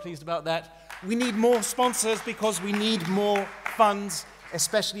them. Really pleased about that. We need more sponsors because we need more funds,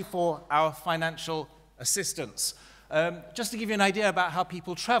 especially for our financial assistance. Just to give you an idea about how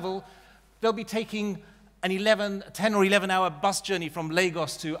people travel, they'll be taking an 10 or 11-hour bus journey from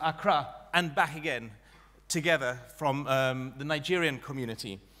Lagos to Accra and back again together from the Nigerian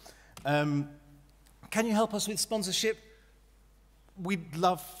community. Can you help us with sponsorship? We'd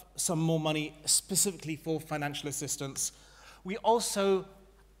love some more money specifically for financial assistance. We also,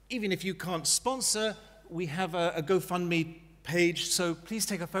 even if you can't sponsor, we have a GoFundMe page, so please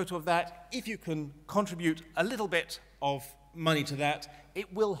take a photo of that. If you can contribute a little bit of money to that,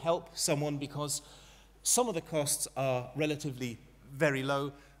 it will help someone because some of the costs are relatively very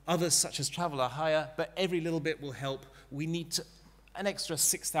low. Others, such as travel, are higher, but every little bit will help. We need an extra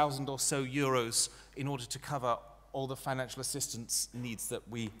 6,000 or so euros in order to cover all the financial assistance needs that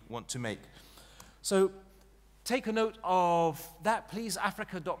we want to make. So take a note of that, please,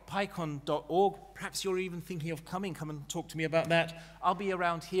 africa.pycon.org. Perhaps you're even thinking of coming. Come and talk to me about that. I'll be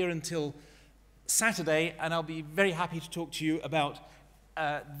around here until Saturday, and I'll be very happy to talk to you about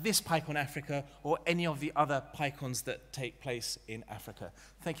this PyCon Africa or any of the other PyCons that take place in Africa.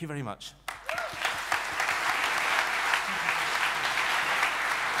 Thank you very much.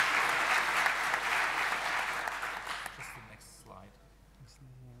 Just the next slide.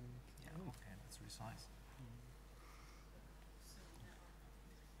 Yeah, okay, that's resize.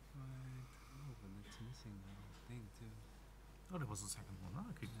 Oh, but it's missing the thing too. Oh, there was a second one.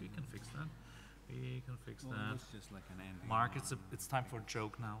 Oh, we can fix that. We can fix that. It's just like an ending. Mark, it's time for a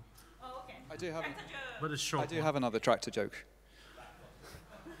joke now. Oh, okay. I do have. But it's short. I do have another tractor joke.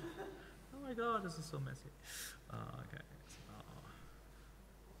 Oh my God, this is so messy. Okay. So,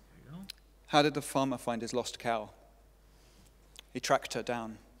 there you go. How did the farmer find his lost cow? He tracked her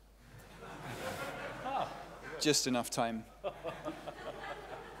down. Just enough time. Okay.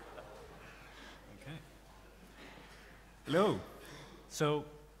 Hello. So,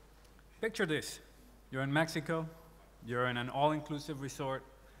 picture this. You're in Mexico. You're in an all-inclusive resort,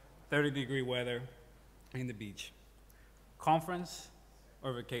 30-degree weather, in the beach. Conference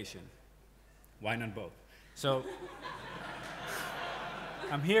or vacation? Why not both? So,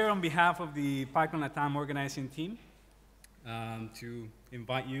 I'm here on behalf of the PyCon Latam organizing team to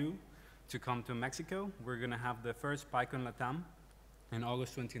invite you to come to Mexico. We're going to have the first PyCon Latam on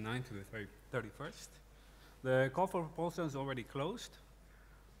August 29th to the 31st. The call for proposal is already closed,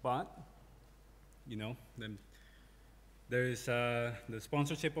 but you know, there's the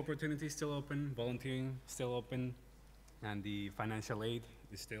sponsorship opportunity is still open, volunteering still open, and the financial aid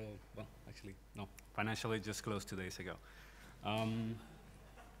is still, well, actually, no, financial aid just closed 2 days ago. Let me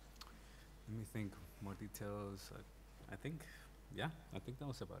think more details. I think that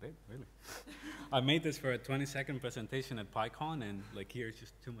was about it, really. I made this for a 20-second presentation at PyCon, and like here, it's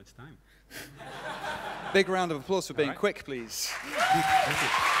just too much time. Big round of applause for being quick, please. Thank you.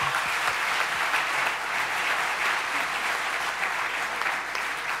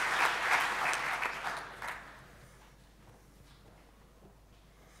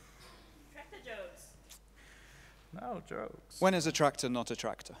 No jokes. When is a tractor not a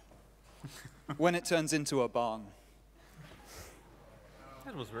tractor? When it turns into a barn.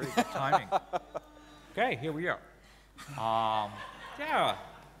 That was very good timing. Okay, here we are. Yeah.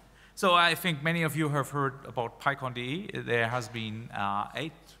 So I think many of you have heard about PyCon.de. There has been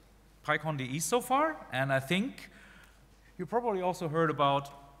 8 PyCon.de so far, and I think you probably also heard about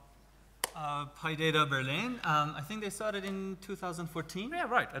PyData Berlin. I think they started in 2014. Yeah,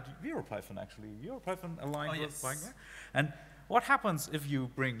 right, at EuroPython actually. EuroPython aligned with yes. PyCon. And what happens if you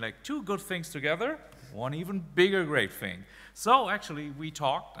bring like 2 good things together? One even bigger great thing. So actually we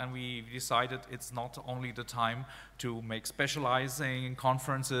talked and we decided it's not only the time to make specializing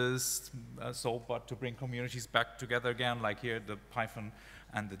conferences, but to bring communities back together again, like here the Python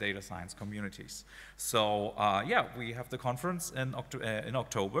and the data science communities. So yeah, we have the conference in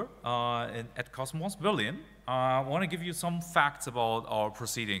October at Cosmos Berlin. I want to give you some facts about our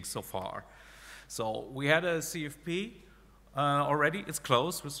proceedings so far. So we had a CFP already, it's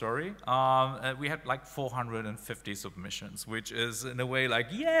closed, we're sorry. We had like 450 submissions, which is in a way like,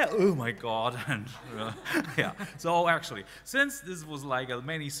 yeah, oh my God. And yeah, so actually, since this was like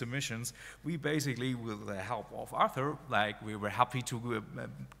many submissions, we basically, with the help of Arthur, like we were happy to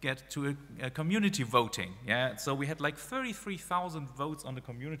get to a community voting. Yeah, so we had like 33,000 votes on the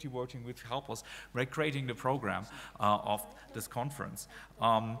community voting, which helped us by creating the program of this conference.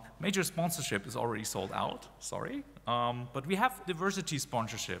 Major sponsorship is already sold out, sorry. But we have diversity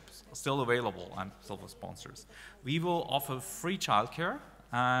sponsorships still available and still for sponsors. We will offer free childcare,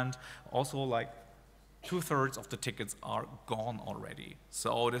 and also like 2/3 of the tickets are gone already.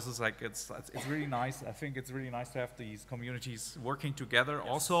 So this is like, it's really nice. I think it's really nice to have these communities working together.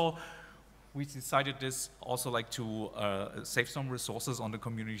 Yes. Also, we decided this also like to save some resources on the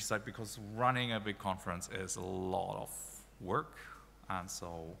community side, because running a big conference is a lot of work. And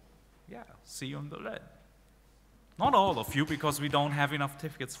so, yeah, see you in Berlin. Not all of you, because we don't have enough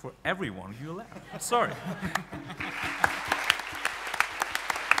tickets for everyone you left. Sorry.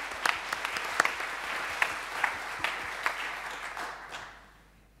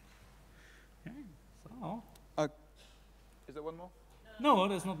 Okay, so. Is there one more? No,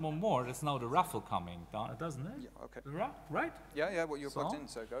 there's not one more. There's now the raffle coming, doesn't it? Yeah, okay. Right? Yeah, well, you're plugged in,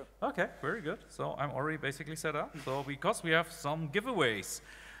 so go. Okay, very good. So I'm already basically set up. So because we have some giveaways,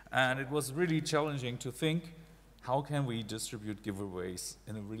 and it was really challenging to think, how can we distribute giveaways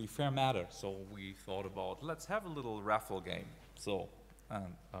in a really fair manner? So we thought about, let's have a little raffle game. So,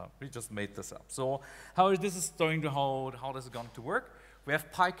 and we just made this up. So how is this going to how this is going to work? We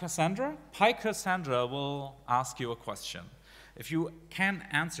have PyCassandra. PyCassandra will ask you a question. If you can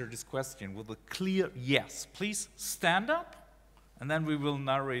answer this question with a clear yes, please stand up And then we will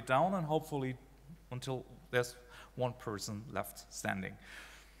narrow it down, and hopefully until there's one person left standing.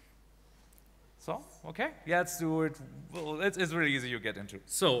 So, okay, yeah, let's do it. Well, it's really easy to get into.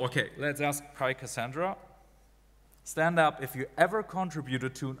 So, okay, let's ask Cassandra. Stand up if you ever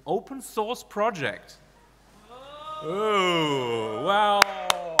contributed to an open source project. Oh, wow.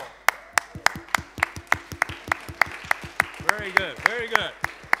 Very good, very good.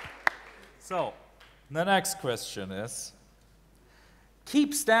 So, the next question is,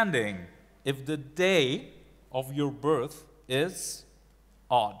 keep standing if the day of your birth is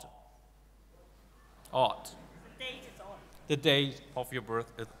odd. Odd. The date is odd. The date of your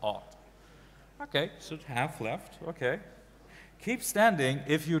birth is odd. Okay, should have left, okay. Keep standing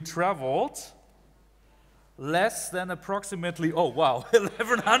if you traveled less than approximately, oh wow,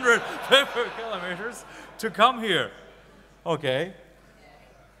 1,100 kilometers to come here. Okay.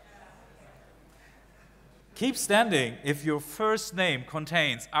 Keep standing if your first name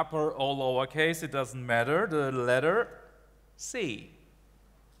contains upper or lowercase, it doesn't matter, the letter C.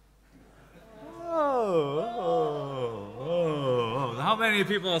 Oh. How many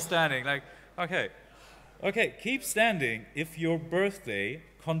people are standing? Like, okay. Okay, keep standing if your birthday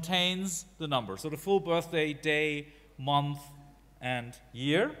contains the number. So the full birthday, day, month, and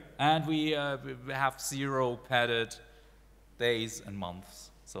year. And we have 0 padded days and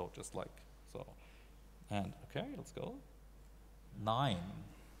months. So just like so. And okay, let's go. 9.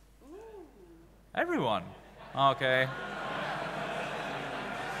 Everyone. Okay.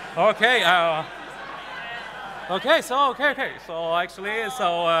 Okay. Okay. So actually,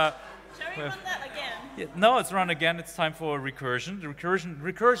 so. Shall we run that again? Yeah, no, it's run again. It's time for recursion. The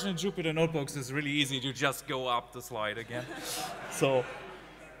recursion in Jupyter Notebooks is really easy to just go up the slide again. So.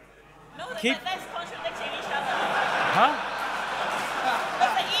 No, keep. That's contradicting each other. Huh?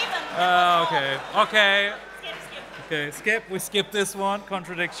 That's even. Okay. Skip. Okay, skip. We skip this one.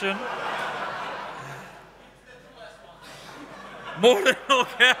 Contradiction. More than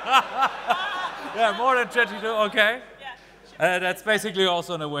okay. Yeah, more than 22. Okay. Yeah. That's basically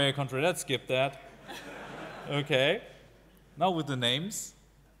also in a way a contradiction. Let's skip that. Okay. Now with the names.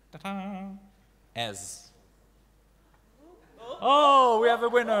 Ta-da. S. Oh, we have a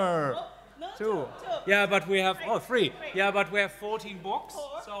winner. No, 2. Yeah, but we have 3. Yeah, but we have 14 books.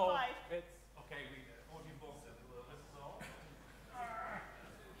 4, so 5. it's okay. We 14 books is a little bit slow.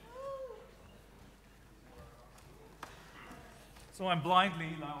 So I'm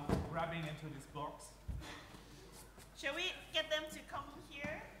blindly now grabbing into this box. Shall we get them to come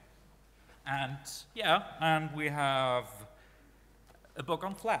here? And yeah, and we have a book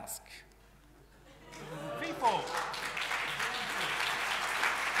on Flask. People.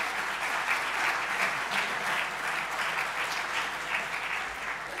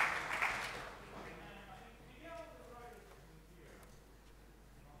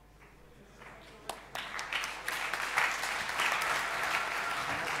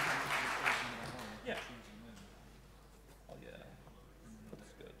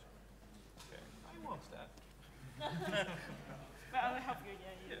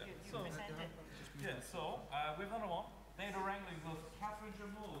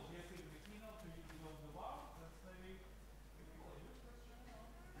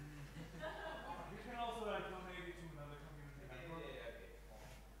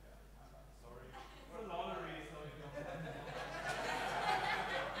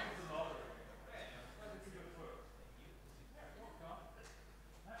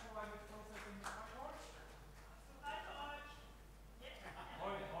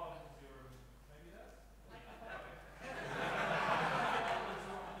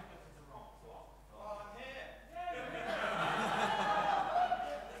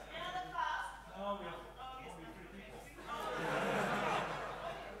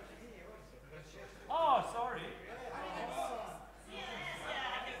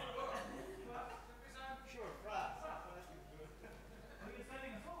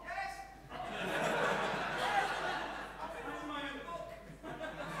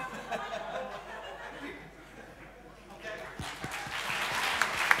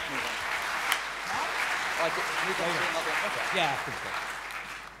 Yeah.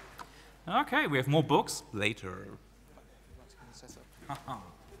 Okay, we have more books later.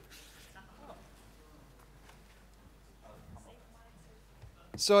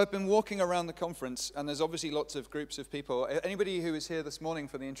 So I've been walking around the conference, and there's obviously lots of groups of people. Anybody who was here this morning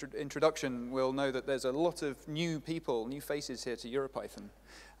for the introduction will know that there's a lot of new people, new faces here to EuroPython.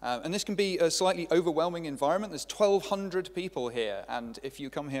 And this can be a slightly overwhelming environment. There's 1,200 people here, and if you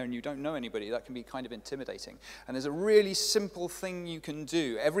come here and you don't know anybody, that can be kind of intimidating. And there's a really simple thing you can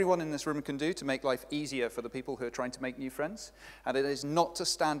do, everyone in this room can do, to make life easier for the people who are trying to make new friends, and it is not to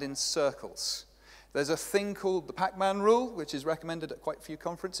stand in circles. There's a thing called the Pac-Man rule, which is recommended at quite a few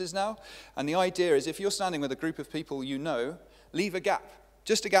conferences now. And the idea is if you're standing with a group of people you know, leave a gap,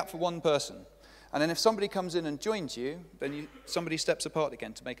 just a gap for one person. And then if somebody comes in and joins you, then somebody steps apart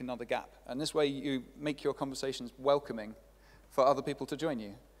again to make another gap. And this way you make your conversations welcoming for other people to join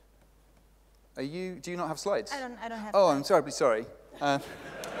you. Do you not have slides? I don't have Oh, slides. I'm terribly sorry. I'm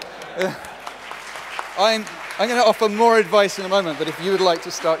going to offer more advice in a moment, but if you would like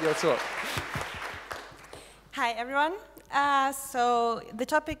to start your talk. Hi, everyone. So the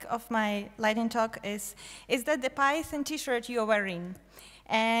topic of my lightning talk is that the Python t-shirt you're wearing?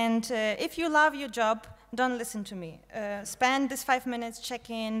 And if you love your job, don't listen to me. Spend this 5 minutes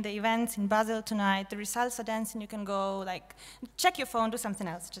checking the events in Basel tonight. The results are dancing. You can go, like, check your phone, do something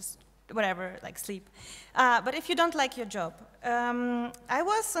else, just whatever, like sleep. But if you don't like your job,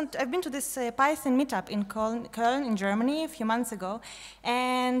 I've been to this Python meetup in Köln in Germany a few months ago,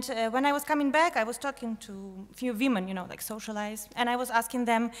 and when I was coming back, I was talking to a few women, you know, like socialize, and I was asking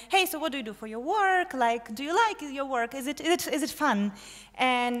them, hey, so what do you do for your work? Like, do you like your work? Is it fun?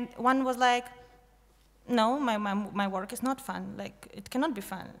 And one was like, no, my work is not fun. Like, it cannot be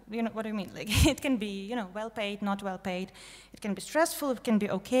fun. You know what I mean? Like, it can be, you know, well paid, not well paid. It can be stressful. It can be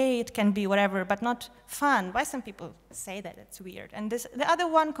okay. It can be whatever, but not fun. Why some people say that? It's weird. And the other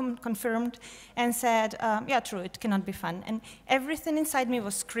one confirmed and said, yeah, true. It cannot be fun. And everything inside me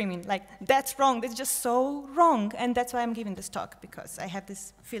was screaming, like, that's wrong. That's just so wrong. And that's why I'm giving this talk, because I have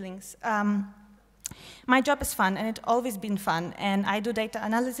these feelings. My job is fun, and it's always been fun, and I do data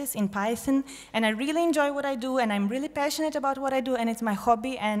analysis in Python, and I really enjoy what I do, and I'm really passionate about what I do, and it's my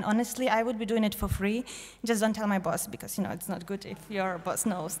hobby, and honestly, I would be doing it for free. Just don't tell my boss, because, you know, it's not good if your boss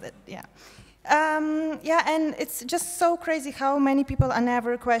knows that, yeah. Yeah, and it's just so crazy how many people are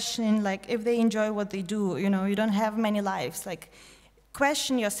never questioning, like, if they enjoy what they do. You know, you don't have many lives. Like,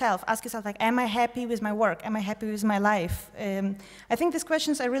 question yourself, ask yourself, like, am I happy with my work? Am I happy with my life? I think these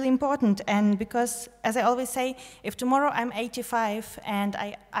questions are really important, and because, as I always say, if tomorrow I'm 85 and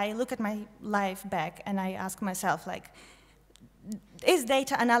I look at my life back and I ask myself, like, is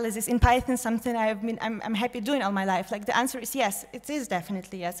data analysis in Python something I'm happy doing all my life? Like, the answer is yes, it is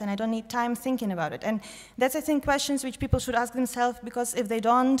definitely yes, and I don't need time thinking about it. And that's, I think, questions which people should ask themselves, because if they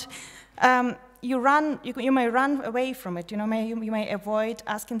don't, you may run away from it. You know, you may avoid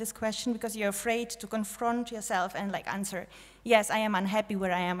asking this question because you're afraid to confront yourself and, like, answer, yes, I am unhappy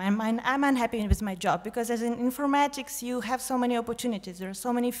where I am. I'm unhappy with my job, because as in informatics, you have so many opportunities. There are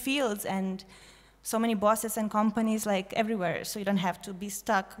so many fields and so many bosses and companies, like, everywhere, so you don't have to be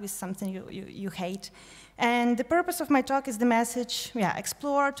stuck with something you hate. And the purpose of my talk is the message, yeah,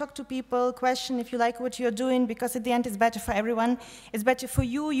 explore, talk to people, question if you like what you're doing, because at the end it's better for everyone. It's better for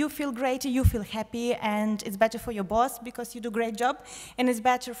you, you feel great, you feel happy, and it's better for your boss because you do a great job, and it's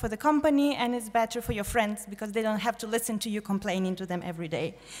better for the company, and it's better for your friends because they don't have to listen to you complaining to them every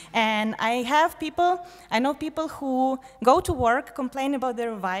day. And I know people who go to work, complain about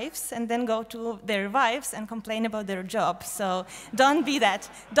their wives, and then go to their wives and complain about their job. So don't be that,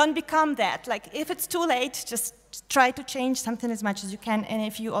 don't become that. Like, if it's too late, just try to change something as much as you can, and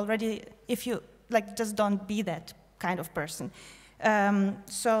if you like, just don't be that kind of person.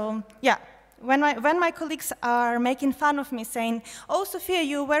 So yeah, when my colleagues are making fun of me, saying, "Oh, Sophia,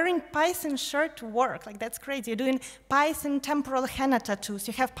 you're wearing Python shirt to work. Like, that's crazy. You're doing Python temporal henna tattoos.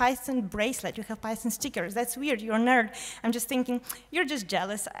 You have Python bracelet. You have Python stickers. That's weird. You're a nerd." I'm just thinking, you're just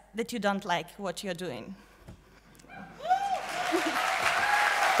jealous that you don't like what you're doing.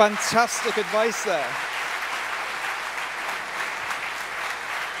 Fantastic advice there.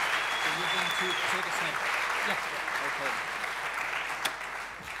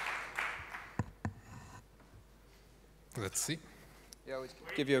 Let's see. Yeah, we'll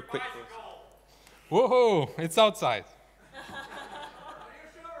give you a quick. Whoa, it's outside.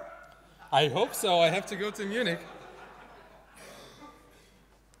 I hope so. I have to go to Munich.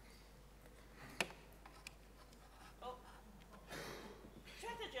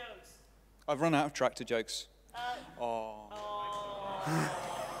 Tractor jokes. I've run out of tractor jokes.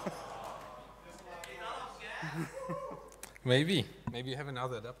 Maybe you have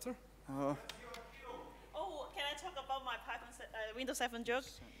another adapter? Oh, can I talk about my Python Windows 7 joke?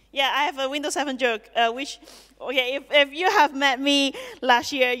 Yeah, I have a Windows 7 joke, which, okay, if you have met me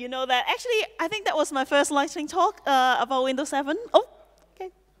last year, you know that. Actually, I think that was my first lightning talk about Windows 7. Oh,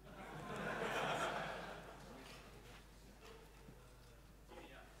 okay.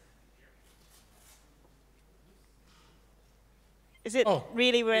 Is it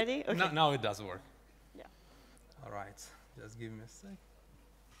really ready? Okay. Now it does work. Yeah. All right, just give me a sec.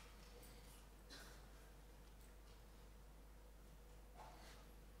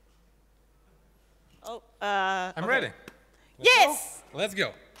 Oh, I'm ready. Yes! Let's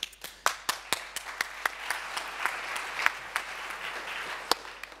go.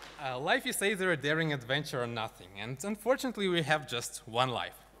 Life is either a daring adventure or nothing, and unfortunately we have just one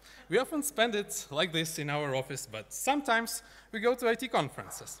life. We often spend it like this in our office, but sometimes we go to IT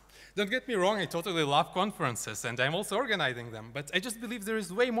conferences. Don't get me wrong, I totally love conferences, and I'm also organizing them, but I just believe there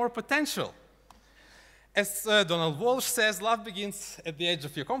is way more potential. As Donald Walsh says, love begins at the edge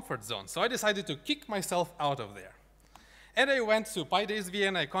of your comfort zone, so I decided to kick myself out of there. And I went to PyDays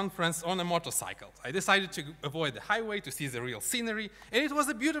Vienna conference on a motorcycle. I decided to avoid the highway to see the real scenery, and it was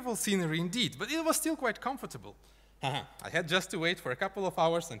a beautiful scenery indeed, but it was still quite comfortable. I had just to wait for a couple of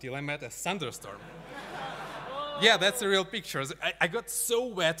hours until I met a thunderstorm. Yeah, that's the real picture. I got so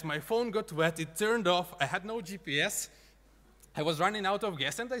wet, my phone got wet, it turned off, I had no GPS. I was running out of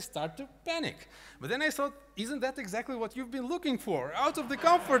gas and I started to panic. But then I thought, isn't that exactly what you've been looking for? Out of the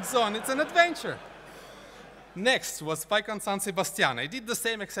comfort zone, it's an adventure. Next was PyCon San Sebastian. I did the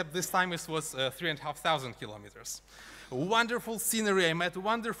same, except this time it was 3,500 kilometers. Wonderful scenery, I met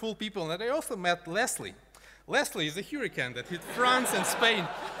wonderful people, and I also met Leslie. Leslie is a hurricane that hit France and Spain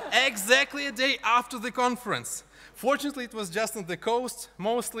exactly a day after the conference. Fortunately, it was just on the coast,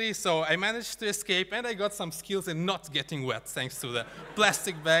 mostly, so I managed to escape, and I got some skills in not getting wet, thanks to the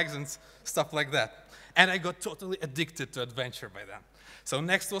plastic bags and stuff like that. And I got totally addicted to adventure by then. So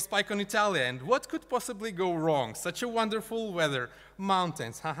next was PyCon Italia, and what could possibly go wrong? Such a wonderful weather,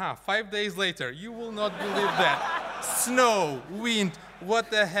 mountains, 5 days later, you will not believe that. Snow, wind,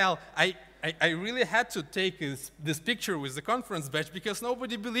 what the hell? I really had to take this picture with the conference badge because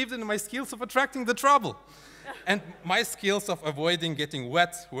nobody believed in my skills of attracting the trouble. And my skills of avoiding getting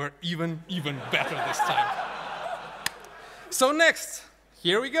wet were even better this time. So next,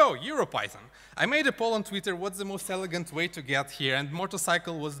 here we go, EuroPython. I made a poll on Twitter, what's the most elegant way to get here, and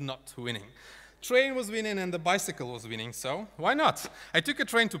motorcycle was not winning. Train was winning and the bicycle was winning, so why not? I took a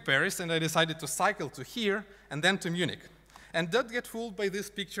train to Paris and I decided to cycle to here and then to Munich. And don't get fooled by this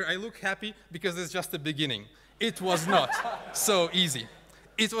picture, I look happy because it's just the beginning. It was not so easy.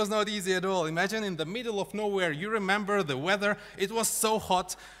 It was not easy at all. Imagine in the middle of nowhere, you remember the weather, it was so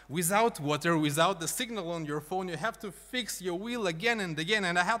hot, without water, without the signal on your phone, you have to fix your wheel again and again,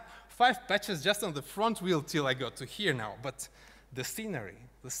 and I had 5 patches just on the front wheel till I got to here now. But the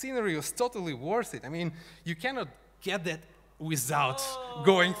scenery was totally worth it. I mean, you cannot get that without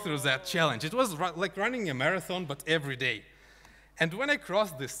going through that challenge. It was like running a marathon, but every day. And when I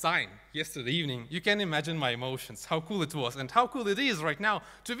crossed this sign yesterday evening, you can imagine my emotions, how cool it was, and how cool it is right now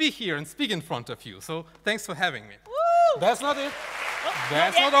to be here and speak in front of you. So thanks for having me. Woo! That's not it.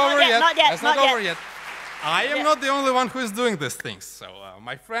 That's not not over yet. That's not over yet. I am not the only one who is doing these things. So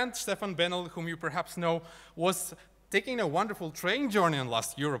my friend Stefan Benel, whom you perhaps know, was taking a wonderful train journey on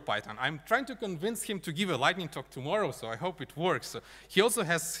last EuroPython. I'm trying to convince him to give a lightning talk tomorrow, so I hope it works. He also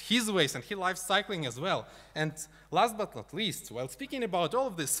has his ways, and he loves cycling as well. And last but not least, while speaking about all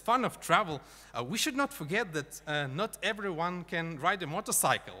of this fun of travel, we should not forget that not everyone can ride a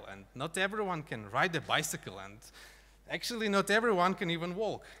motorcycle, and not everyone can ride a bicycle, and actually not everyone can even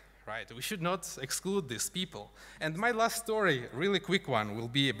walk. Right? We should not exclude these people. And my last story, really quick one, will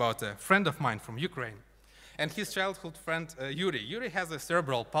be about a friend of mine from Ukraine. And his childhood friend, Yuri. Yuri has a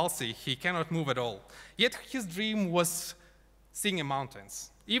cerebral palsy. He cannot move at all. Yet his dream was seeing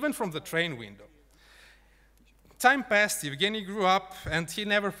mountains, even from the train window. Time passed, Evgeny grew up, and he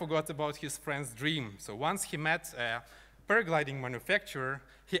never forgot about his friend's dream. So once he met a paragliding manufacturer,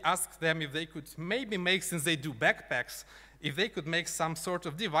 he asked them if they could maybe make, since they do backpacks, if they could make some sort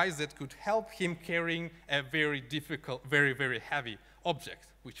of device that could help him carrying a very difficult, very heavy object,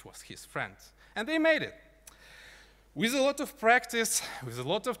 which was his friend. And they made it. With a lot of practice, with a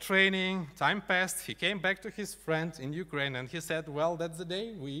lot of training, time passed, he came back to his friend in Ukraine and he said, well, that's the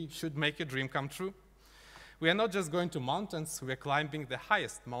day we should make a dream come true. We are not just going to mountains, we are climbing the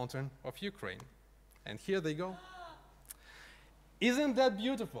highest mountain of Ukraine. And here they go. Isn't that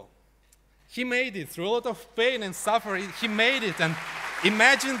beautiful? He made it through a lot of pain and suffering. He made it, and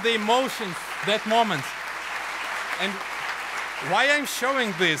imagine the emotions that moment. And why I'm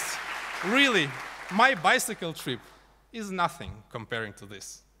showing this, really, my bicycle trip is nothing comparing to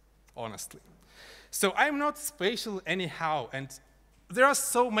this, honestly. So I'm not special anyhow, and there are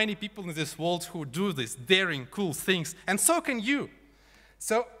so many people in this world who do this daring, cool things, and so can you.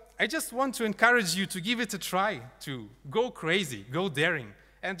 So I just want to encourage you to give it a try, to go crazy, go daring,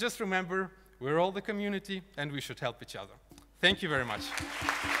 and just remember, we're all the community, and we should help each other. Thank you very much.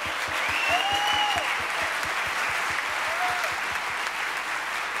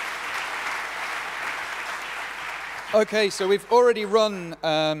 Okay, so we've already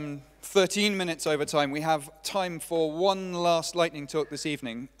run 13 minutes over time. We have time for one last lightning talk this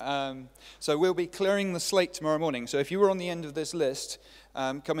evening. So we'll be clearing the slate tomorrow morning. So if you were on the end of this list,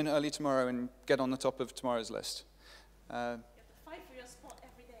 come in early tomorrow and get on the top of tomorrow's list. Fight for your spot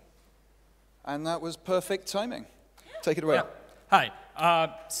every day. And that was perfect timing. Take it away. Yeah.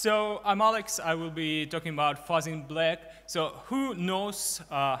 Hi. So I'm Alex. I will be talking about fuzzing black. So who knows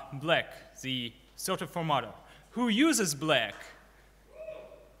black, the sort of formatter? Who uses black?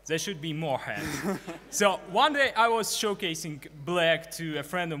 There should be more hands. So one day I was showcasing black to a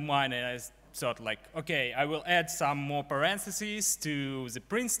friend of mine, and I thought, like, okay, I will add some more parentheses to the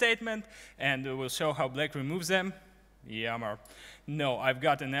print statement, and we'll show how black removes them. Yammer. No, I've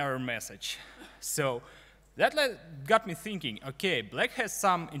got an error message. So that got me thinking, okay, black has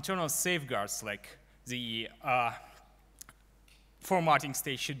some internal safeguards, like the formatting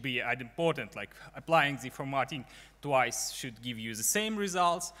stage should be idempotent, like applying the formatting twice should give you the same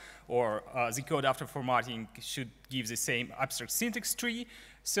results, or the code after formatting should give the same abstract syntax tree.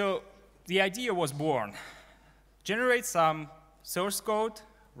 So the idea was born. Generate some source code,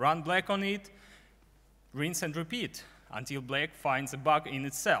 run black on it, rinse and repeat until black finds a bug in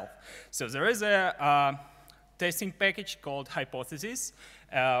itself. So there is a testing package called Hypothesis,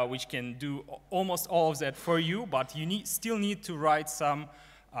 which can do almost all of that for you, but you still need to write some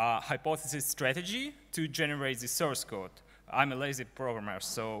hypothesis strategy to generate the source code. I'm a lazy programmer,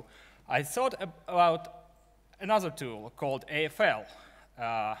 so I thought about another tool called AFL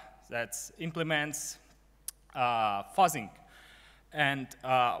that implements fuzzing. And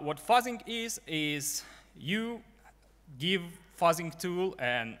what fuzzing is you give fuzzing tool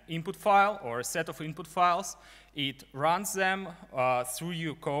an input file or a set of input files. It runs them through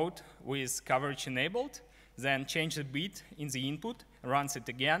your code with coverage enabled, then change the bit in the input, runs it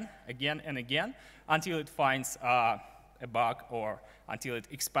again, and again, until it finds a bug or until it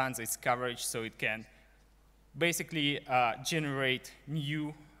expands its coverage so it can basically generate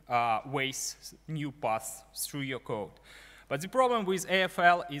new ways, new paths through your code. But the problem with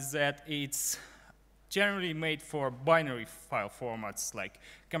AFL is that it's generally made for binary file formats like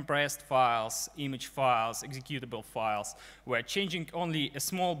compressed files, image files, executable files, where changing only a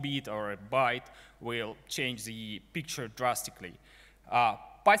small bit or a byte will change the picture drastically.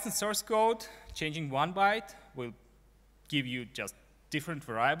 Python source code, changing 1 byte, will give you just different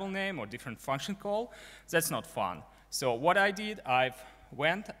variable name or different function call. That's not fun. So what I did, I've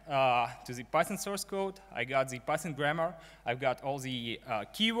went to the Python source code, I got the Python grammar, I've got all the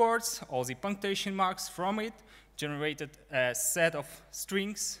keywords, all the punctuation marks from it, generated a set of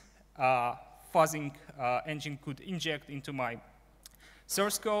strings fuzzing engine could inject into my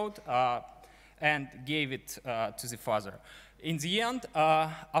source code and gave it to the fuzzer. In the end,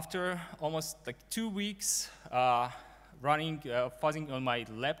 after almost like 2 weeks running fuzzing on my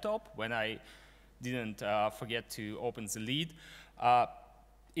laptop, when I didn't forget to open the lid,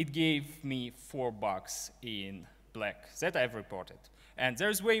 it gave me 4 bugs in black that I've reported. And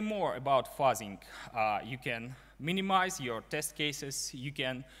there's way more about fuzzing. You can minimize your test cases. You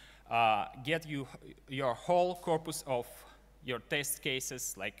can get your whole corpus of your test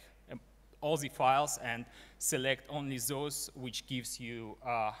cases, like all the files, and select only those which gives you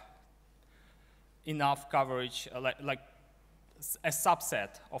enough coverage, like a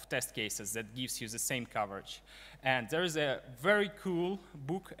subset of test cases that gives you the same coverage. And there is a very cool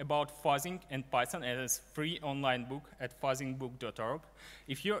book about fuzzing and Python, and it's a free online book at fuzzingbook.org.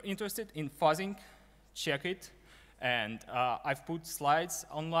 If you're interested in fuzzing, check it. And I've put slides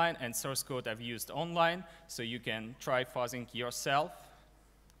online and source code I've used online, so you can try fuzzing yourself.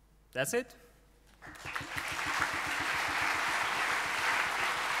 That's it.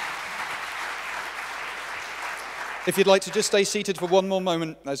 If you'd like to just stay seated for one more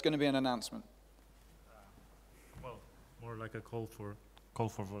moment, there's going to be an announcement. Well, more like a call for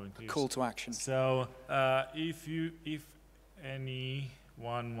volunteers. Call to action. So if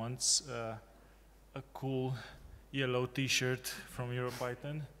anyone wants a cool yellow T-shirt from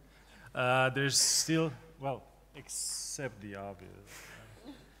EuroPython, there's still, well, except the obvious.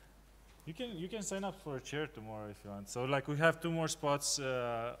 You can sign up for a chair tomorrow if you want. So like we have 2 more spots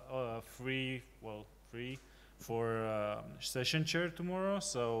free session chair tomorrow.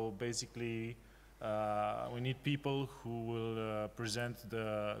 So basically, we need people who will present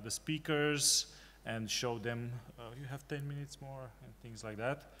the speakers and show them. You have 10 minutes more and things like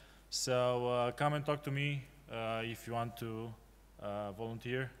that. So come and talk to me if you want to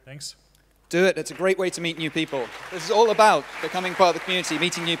volunteer. Thanks. Do it. It's a great way to meet new people. This is all about becoming part of the community,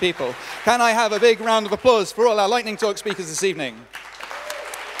 meeting new people. Can I have a big round of applause for all our lightning talk speakers this evening?